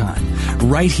 Central Time,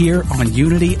 right here on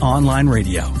Unity Online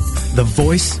Radio, the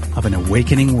voice of an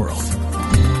awakening world.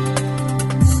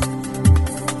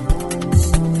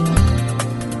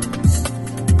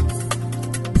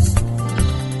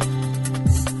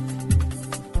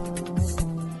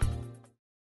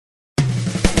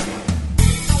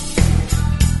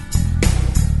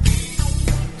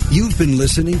 You've been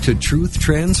listening to Truth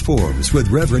Transforms with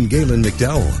Reverend Galen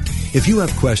McDowell. If you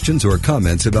have questions or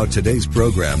comments about today's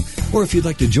program, or if you'd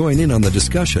like to join in on the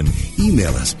discussion,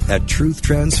 email us at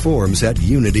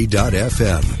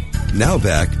truthtransforms@unity.fm. Now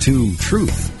back to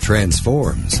Truth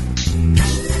Transforms.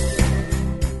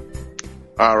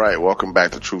 All right, welcome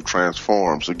back to Truth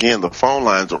Transforms. Again, the phone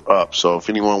lines are up, so if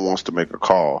anyone wants to make a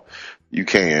call, you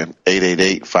can.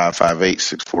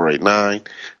 888-558-6489,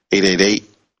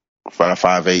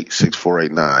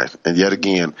 888-558-6489. And yet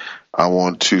again, I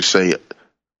want to say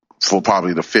for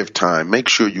probably the fifth time, make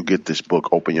sure you get this book,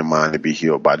 Open Your Mind to Be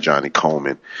Healed by Johnny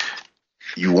Coleman.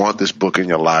 You want this book in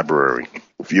your library.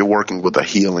 If you're working with a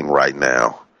healing right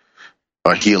now,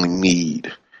 a healing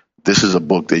need, this is a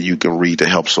book that you can read to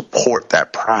help support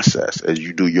that process as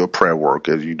you do your prayer work,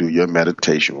 as you do your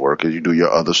meditation work, as you do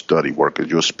your other study work, as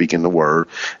you're speaking the word,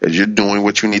 as you're doing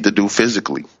what you need to do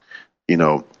physically. You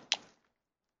know,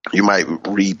 you might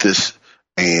read this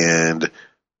and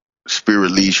Spirit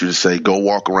leads you to say, go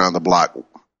walk around the block,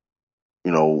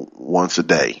 once a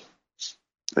day.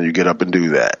 And you get up and do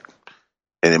that.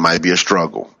 And it might be a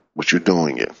struggle, but you're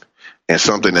doing it. And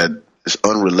something that is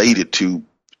unrelated to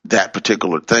that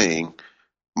particular thing,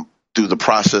 through the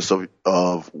process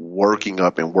of working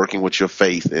up and working with your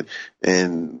faith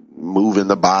and moving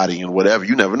the body and whatever,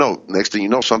 you never know. Next thing you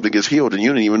know, something gets healed and you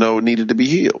didn't even know it needed to be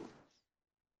healed.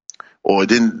 Or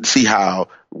didn't see how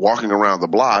walking around the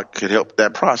block could help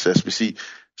that process. But see,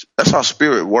 that's how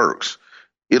Spirit works.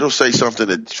 It'll say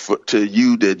something to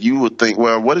you that you would think,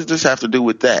 well, what does this have to do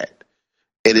with that?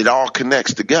 And it all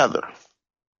connects together.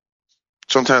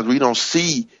 Sometimes we don't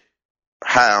see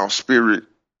how Spirit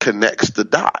connects the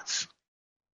dots.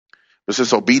 But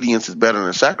since obedience is better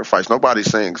than sacrifice,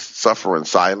 nobody's saying suffer in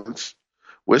silence.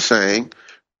 We're saying,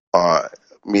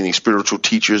 meaning spiritual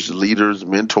teachers, leaders,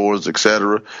 mentors,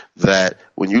 etc., that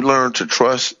when you learn to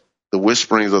trust the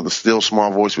whisperings of the still small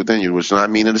voice within you, which does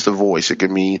not mean that it's a voice. It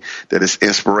can mean that it's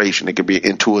inspiration. It can be an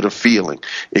intuitive feeling.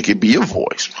 It can be a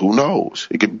voice. Who knows?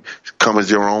 It can come as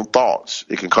your own thoughts.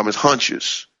 It can come as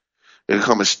hunches. It can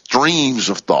come as streams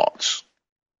of thoughts.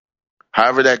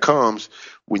 However that comes,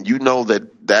 when you know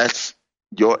that that's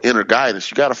your inner guidance,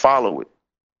 you got to follow it.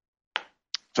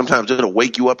 Sometimes it'll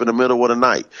wake you up in the middle of the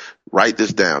night. Write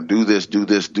this down. Do this, do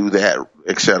that,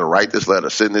 etc. Write this letter.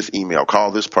 Send this email.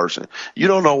 Call this person. You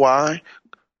don't know why.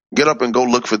 Get up and go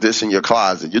look for this in your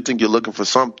closet. You think you're looking for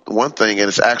one thing, and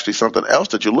it's actually something else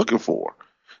that you're looking for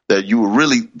that you were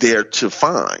really there to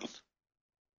find.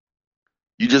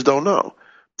 You just don't know.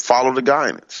 Follow the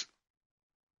guidance.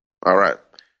 All right.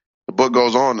 The book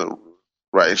goes on,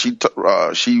 right? And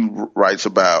she writes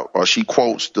about, or she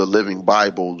quotes the Living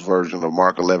Bible's version of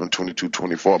Mark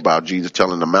 11:22-24 about Jesus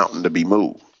telling the mountain to be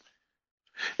moved.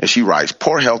 And she writes,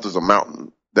 poor health is a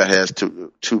mountain that has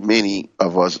too many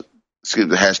of us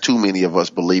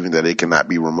believing that it cannot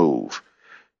be removed.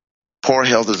 Poor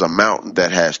health is a mountain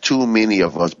that has too many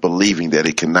of us believing that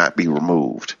it cannot be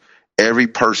removed. Every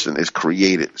person is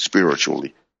created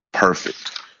spiritually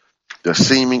perfect. The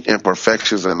seeming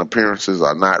imperfections and appearances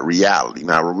are not reality.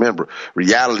 Now remember,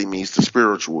 reality means the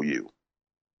spiritual you.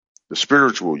 The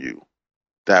spiritual you.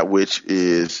 That which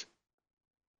is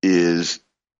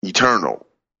eternal,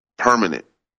 permanent,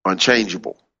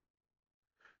 unchangeable.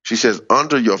 She says,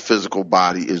 under your physical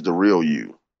body is the real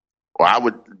you. Or I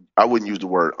wouldn't use the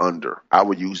word under. I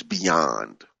would use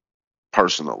beyond,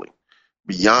 personally.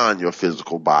 Beyond your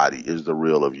physical body is the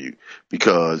real of you,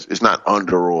 because it's not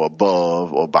under or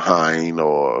above or behind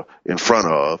or in front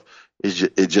of.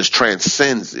 It just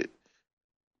transcends it.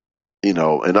 In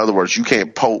other words, you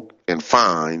can't poke and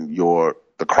find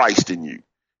the Christ in you.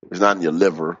 It's not in your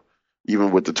liver.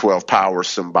 Even with the 12 power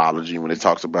symbology, when it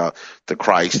talks about the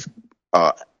Christ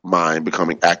mind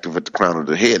becoming active at the crown of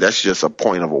the head, that's just a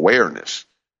point of awareness.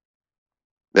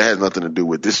 That has nothing to do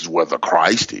with this is where the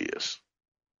Christ is.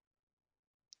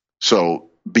 So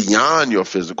beyond your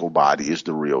physical body is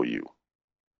the real you.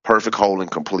 Perfect, whole, and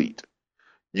complete.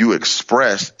 You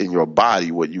express in your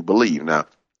body what you believe. Now,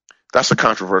 that's a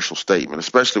controversial statement,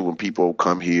 especially when people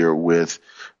come here with,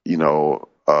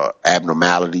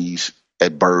 abnormalities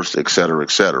at birth, et cetera,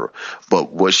 et cetera.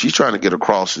 But what she's trying to get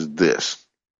across is this.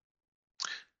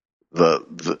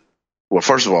 Well,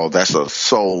 first of all, that's a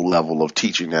soul level of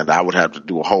teaching that I would have to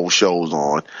do a whole shows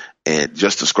on, and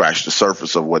just to scratch the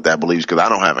surface of what that believes, because I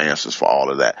don't have answers for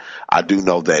all of that. I do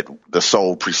know that the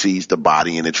soul precedes the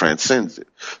body and it transcends it.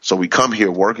 So we come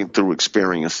here working through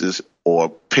experiences or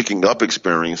picking up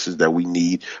experiences that we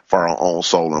need for our own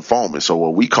soul unfoldment. So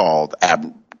what we call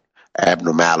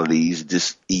abnormalities,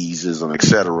 diseases, and et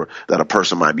cetera, that a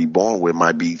person might be born with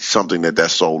might be something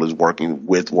that soul is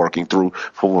working through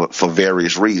for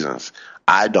various reasons.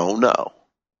 I don't know.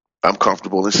 I'm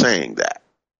comfortable in saying that.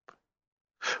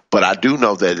 But I do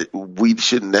know that we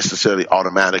shouldn't necessarily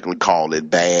automatically call it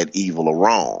bad, evil, or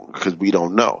wrong, because we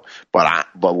don't know. But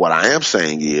what I am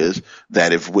saying is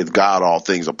that if with God all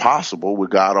things are possible, with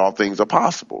God all things are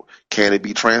possible. Can it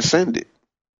be transcended?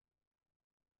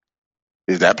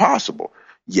 Is that possible?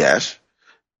 Yes.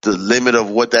 The limit of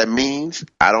what that means,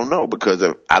 I don't know, because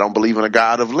I don't believe in a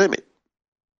God of limit.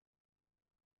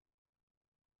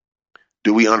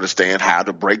 Do we understand how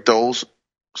to break those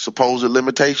supposed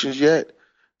limitations yet?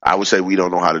 I would say we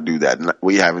don't know how to do that.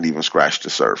 We haven't even scratched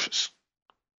the surface.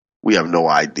 We have no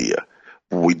idea.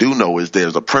 What we do know is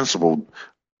there's a principle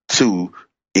to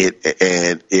it,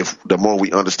 and if the more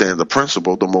we understand the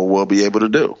principle, the more we'll be able to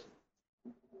do.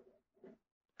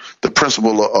 The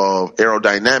principle of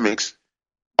aerodynamics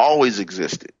always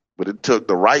existed, but it took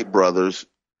the Wright brothers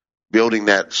building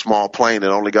that small plane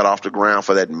that only got off the ground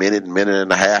for that minute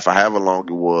and a half, or however long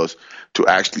it was, to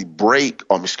actually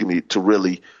to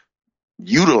really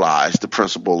utilize the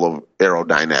principle of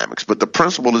aerodynamics. But the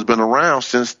principle has been around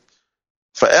since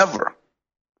forever.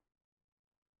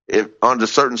 If under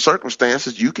certain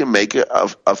circumstances, you can make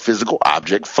a physical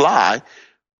object fly,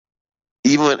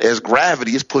 even as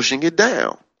gravity is pushing it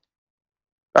down.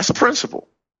 That's a principle.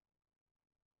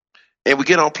 And we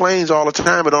get on planes all the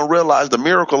time and don't realize the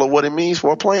miracle of what it means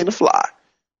for a plane to fly.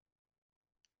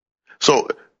 So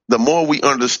the more we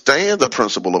understand the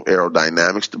principle of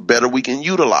aerodynamics, the better we can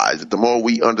utilize it. The more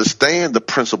we understand the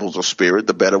principles of spirit,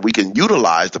 the better we can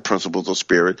utilize the principles of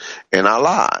spirit in our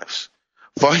lives.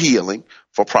 For healing,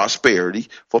 for prosperity,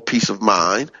 for peace of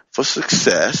mind, for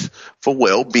success, for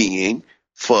well-being,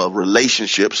 for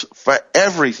relationships, for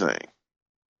everything.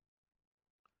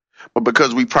 But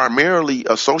because we primarily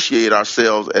associate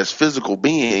ourselves as physical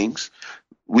beings,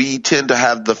 we tend to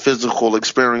have the physical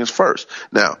experience first.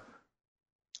 Now,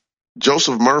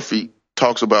 Joseph Murphy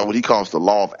talks about what he calls the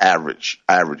law of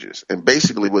averages. And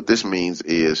basically what this means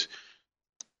is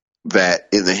that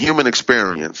in the human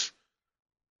experience,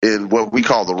 in what we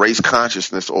call the race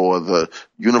consciousness or the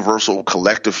universal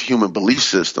collective human belief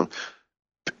system,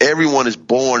 everyone is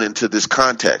born into this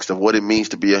context of what it means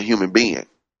to be a human being.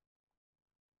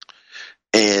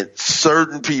 And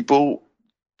certain people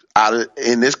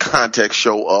in this context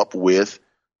show up with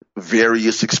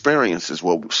various experiences.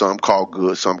 Well, some call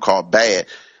good, some call bad.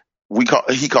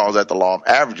 He calls that the law of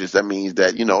averages. That means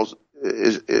that,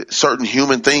 certain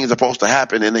human things are supposed to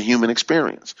happen in the human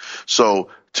experience. So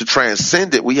to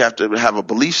transcend it, we have to have a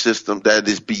belief system that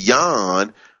is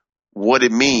beyond what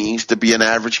it means to be an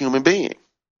average human being.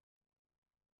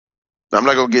 Now, I'm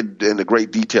not going to get into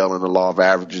great detail in the law of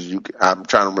averages. I'm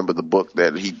trying to remember the book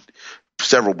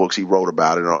several books he wrote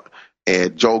about it.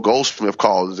 And Joel Goldsmith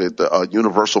calls it the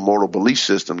universal moral belief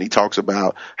system. He talks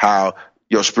about how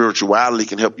your spirituality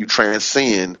can help you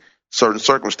transcend certain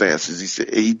circumstances.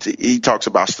 He talks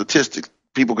about statistics.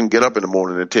 people can get up in the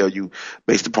morning and tell you,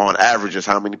 based upon averages,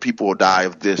 how many people will die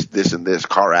of this, and this,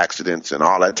 car accidents and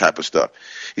all that type of stuff.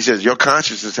 He says your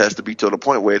consciousness has to be to the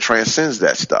point where it transcends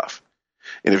that stuff.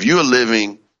 And if you're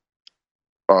living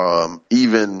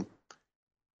even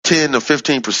 10 to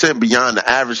 15% beyond the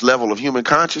average level of human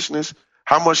consciousness,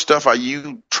 how much stuff are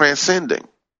you transcending?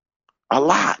 A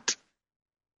lot.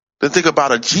 Then think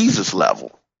about a Jesus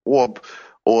level or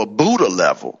a Buddha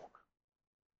level.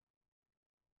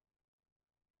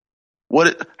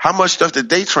 How much stuff did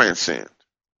they transcend?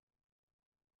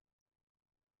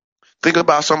 Think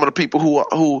about some of the people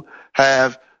who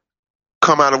have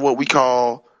come out of what we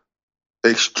call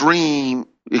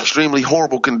extremely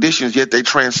horrible conditions, yet they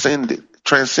transcended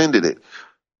it.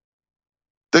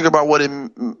 Think about what it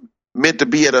meant to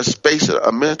be at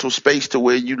a mental space to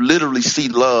where you literally see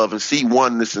love and see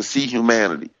oneness and see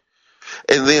humanity.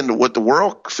 And then what the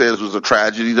world says was a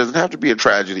tragedy doesn't have to be a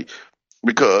tragedy,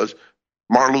 because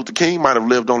Martin Luther King might have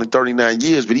lived only 39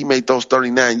 years, but he made those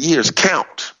 39 years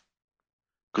count,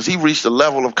 because he reached a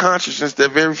level of consciousness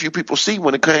that very few people see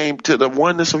when it came to the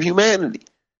oneness of humanity.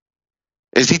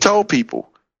 As he told people,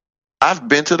 I've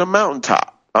been to the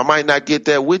mountaintop. I might not get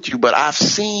there with you, but I've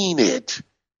seen it.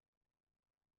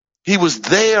 He was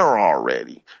there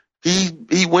already.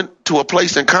 He went to a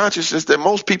place in consciousness that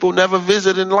most people never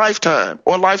visit in lifetime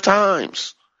or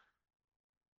lifetimes.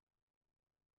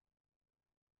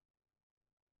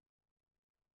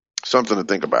 Something to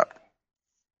think about.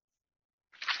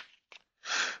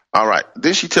 All right.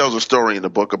 Then she tells a story in the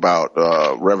book about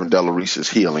Reverend Della Reese's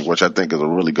healing, which I think is a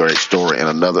really great story, and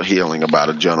another healing about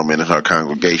a gentleman in her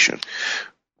congregation.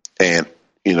 And,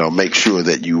 make sure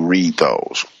that you read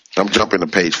those. I'm jumping to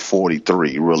page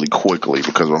 43 really quickly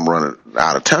because I'm running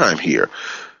out of time here.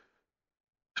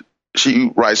 She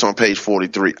writes on page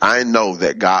 43, I know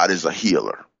that God is a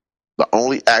healer. The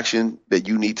only action that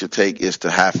you need to take is to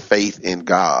have faith in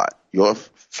God. Your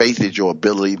faith is your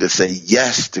ability to say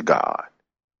yes to God.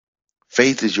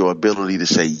 Faith is your ability to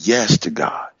say yes to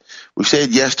God. We've said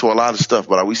yes to a lot of stuff,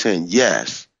 but are we saying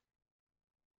yes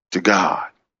to God?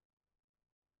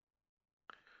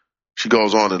 She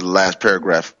goes on in the last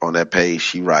paragraph on that page.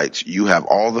 She writes, you have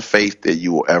all the faith that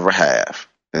you will ever have,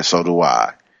 and so do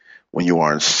I. When you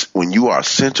are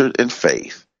centered in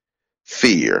faith,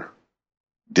 fear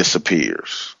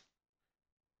disappears.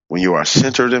 When you are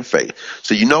centered in faith.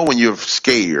 So when you're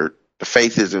scared, the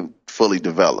faith isn't fully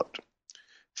developed.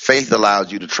 Faith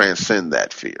allows you to transcend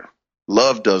that fear.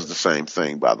 Love does the same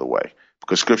thing, by the way,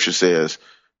 because Scripture says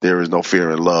there is no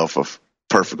fear in love, for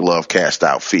perfect love casts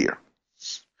out fear.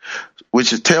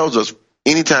 Which it tells us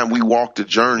anytime we walk the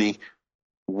journey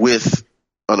with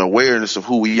an awareness of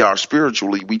who we are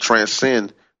spiritually, we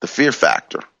transcend the fear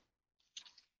factor.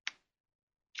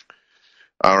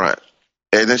 All right.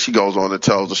 And then she goes on and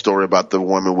tells the story about the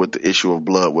woman with the issue of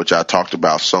blood, which I talked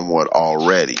about somewhat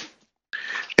already.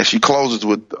 And she closes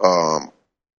with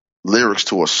lyrics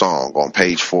to a song on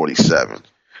page 47,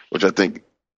 which I think,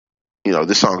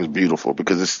 this song is beautiful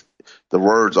because the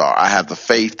words are, I have the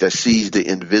faith that sees the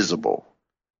invisible,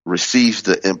 receives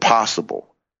the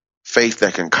impossible, faith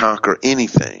that can conquer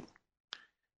anything,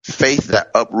 faith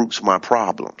that uproots my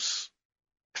problems,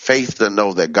 faith to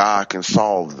know that God can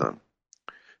solve them,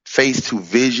 faith to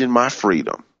vision my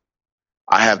freedom.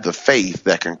 I have the faith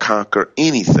that can conquer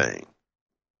anything,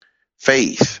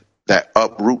 faith that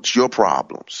uproots your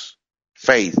problems,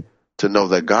 faith to know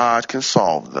that God can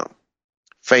solve them,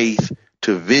 faith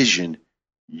to vision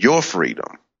your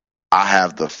freedom. I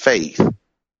have the faith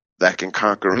that can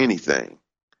conquer anything,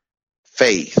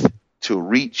 faith to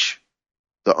reach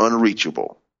the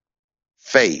unreachable,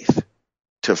 faith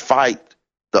to fight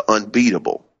the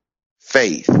unbeatable,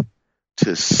 faith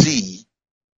to see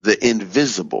the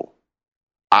invisible.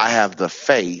 I have the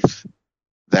faith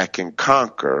that can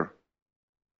conquer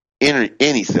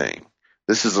anything.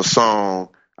 This is a song,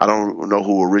 I don't know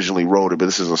who originally wrote it, but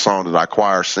this is a song that our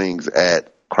choir sings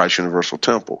at Christ Universal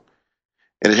Temple.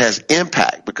 And it has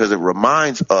impact because it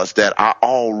reminds us that I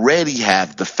already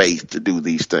have the faith to do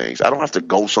these things. I don't have to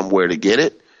go somewhere to get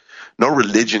it. No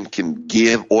religion can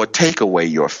give or take away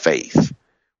your faith.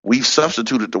 We've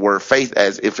substituted the word faith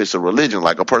as if it's a religion,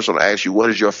 like a person will ask you, what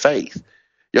is your faith?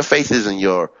 Your faith isn't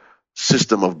your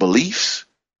system of beliefs.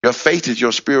 Your faith is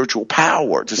your spiritual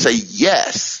power to say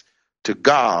yes to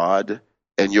God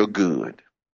and your good.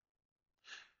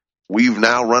 We've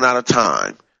now run out of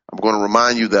time. I'm going to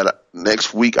remind you that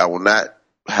next week I will not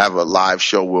have a live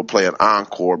show. We'll play an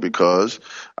encore because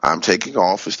I'm taking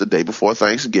off. It's the day before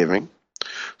Thanksgiving.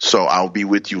 So I'll be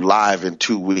with you live in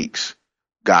 2 weeks.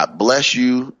 God bless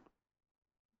you.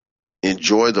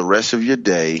 Enjoy the rest of your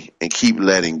day and keep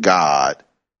letting God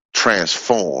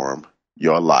transform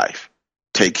your life.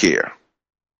 Take care.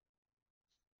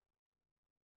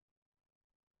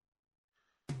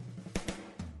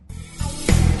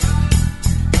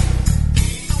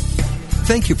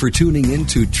 Thank you for tuning in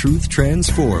to Truth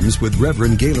Transforms with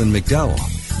Reverend Galen McDowell.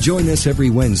 Join us every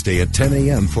Wednesday at 10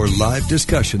 a.m. for live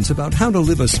discussions about how to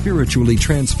live a spiritually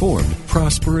transformed,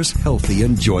 prosperous, healthy,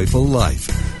 and joyful life.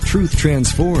 Truth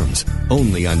Transforms,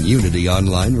 only on Unity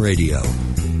Online Radio.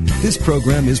 This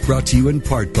program is brought to you in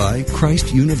part by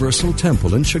Christ Universal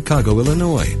Temple in Chicago,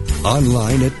 Illinois.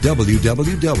 Online at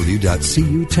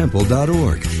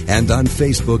www.cutemple.org and on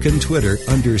Facebook and Twitter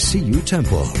under CU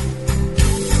Temple.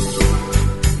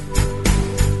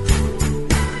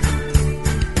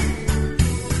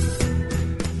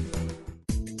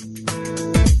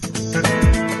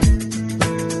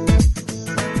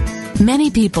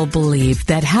 Many people believe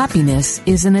that happiness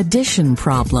is an addition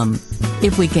problem.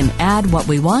 If we can add what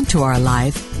we want to our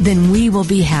life, then we will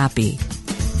be happy.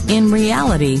 In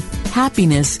reality,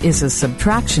 happiness is a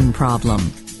subtraction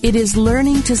problem. It is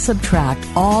learning to subtract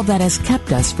all that has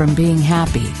kept us from being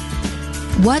happy.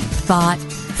 What thought,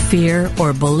 fear,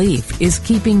 or belief is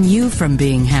keeping you from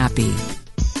being happy?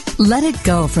 Let it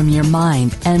go from your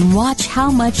mind and watch how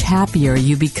much happier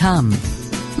you become.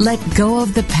 Let go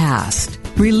of the past.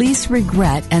 Release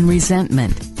regret and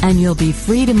resentment, and you'll be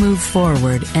free to move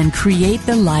forward and create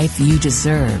the life you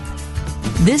deserve.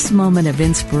 This moment of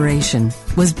inspiration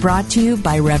was brought to you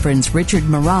by Reverends Richard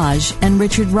Mirage and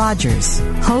Richard Rogers,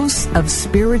 hosts of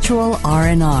Spiritual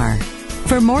R&R.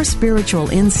 For more spiritual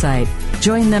insight,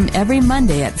 join them every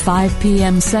Monday at 5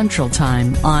 p.m. Central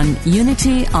Time on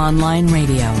Unity Online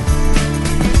Radio.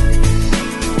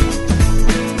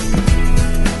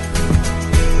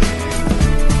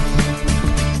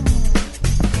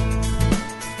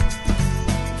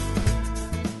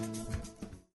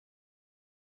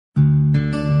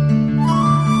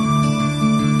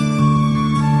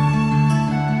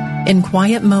 In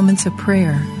quiet moments of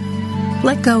prayer,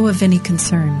 let go of any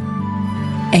concern.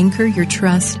 Anchor your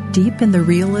trust deep in the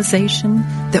realization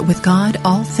that with God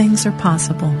all things are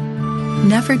possible.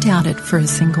 Never doubt it for a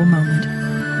single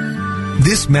moment.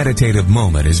 This meditative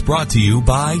moment is brought to you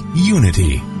by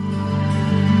Unity.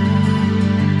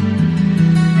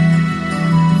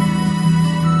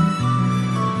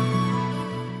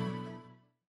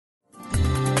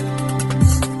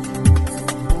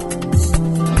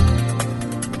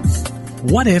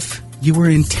 What if you were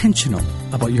intentional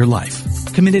about your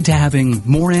life, committed to having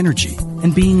more energy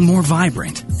and being more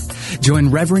vibrant?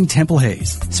 Join Reverend Temple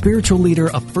Hayes, spiritual leader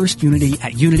of First Unity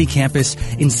at Unity Campus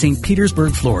in St.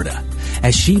 Petersburg, Florida,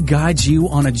 as she guides you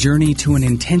on a journey to an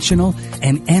intentional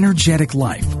and energetic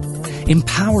life.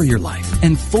 Empower your life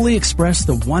and fully express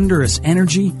the wondrous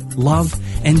energy, love,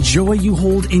 and joy you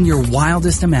hold in your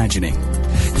wildest imagining.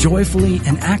 Joyfully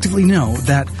and actively know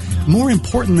that more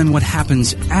important than what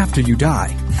happens after you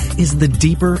die is the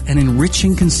deeper and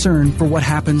enriching concern for what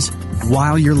happens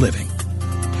while you're living.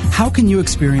 How can you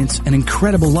experience an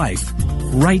incredible life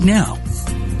right now?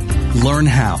 Learn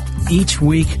how each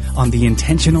week on The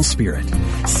Intentional Spirit,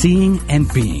 Seeing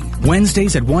and Being,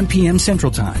 Wednesdays at 1 p.m.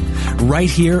 Central Time, right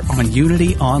here on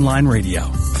Unity Online Radio,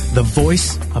 the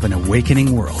voice of an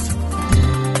awakening world.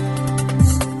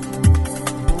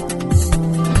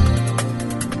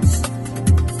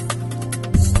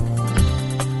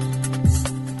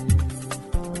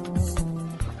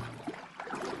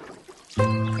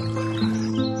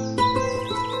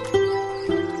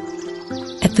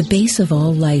 At the base of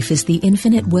all life is the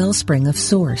infinite wellspring of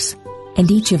Source, and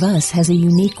each of us has a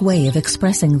unique way of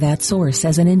expressing that Source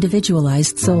as an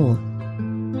individualized soul.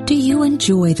 Do you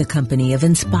enjoy the company of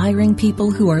inspiring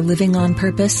people who are living on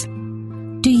purpose?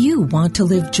 Do you want to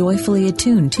live joyfully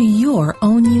attuned to your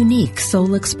own unique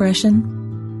soul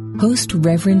expression? Host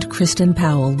Reverend Kristen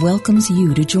Powell welcomes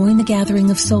you to join the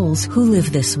gathering of souls who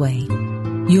live this way.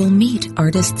 You'll meet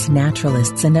artists,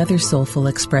 naturalists, and other soulful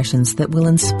expressions that will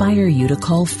inspire you to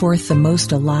call forth the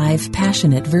most alive,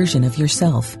 passionate version of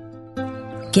yourself.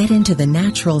 Get into the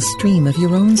natural stream of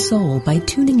your own soul by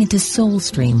tuning into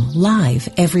Soulstream live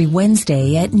every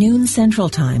Wednesday at noon Central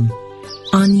Time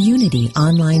on Unity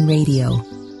Online Radio,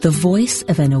 the voice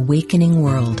of an awakening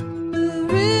world.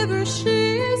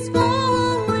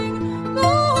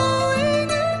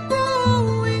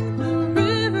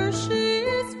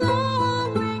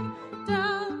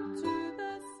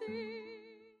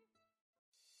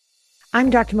 I'm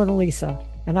Dr. Mona Lisa,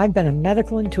 and I've been a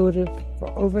medical intuitive for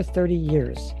over 30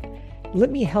 years.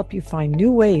 Let me help you find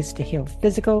new ways to heal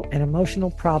physical and emotional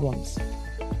problems.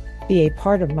 Be a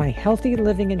part of my Healthy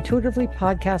Living Intuitively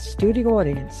podcast studio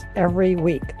audience every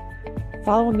week.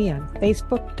 Follow me on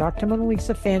Facebook, Dr. Mona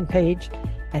Lisa fan page,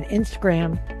 and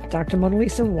Instagram, Dr. Mona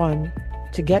Lisa 1,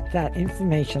 to get that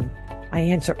information. I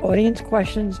answer audience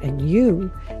questions, and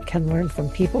you can learn from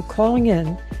people calling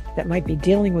in that might be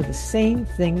dealing with the same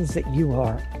things that you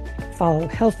are. Follow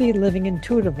Healthy Living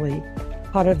Intuitively,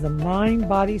 part of the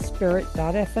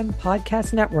MindBodySpirit.fm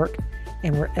podcast network,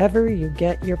 and wherever you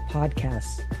get your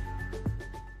podcasts.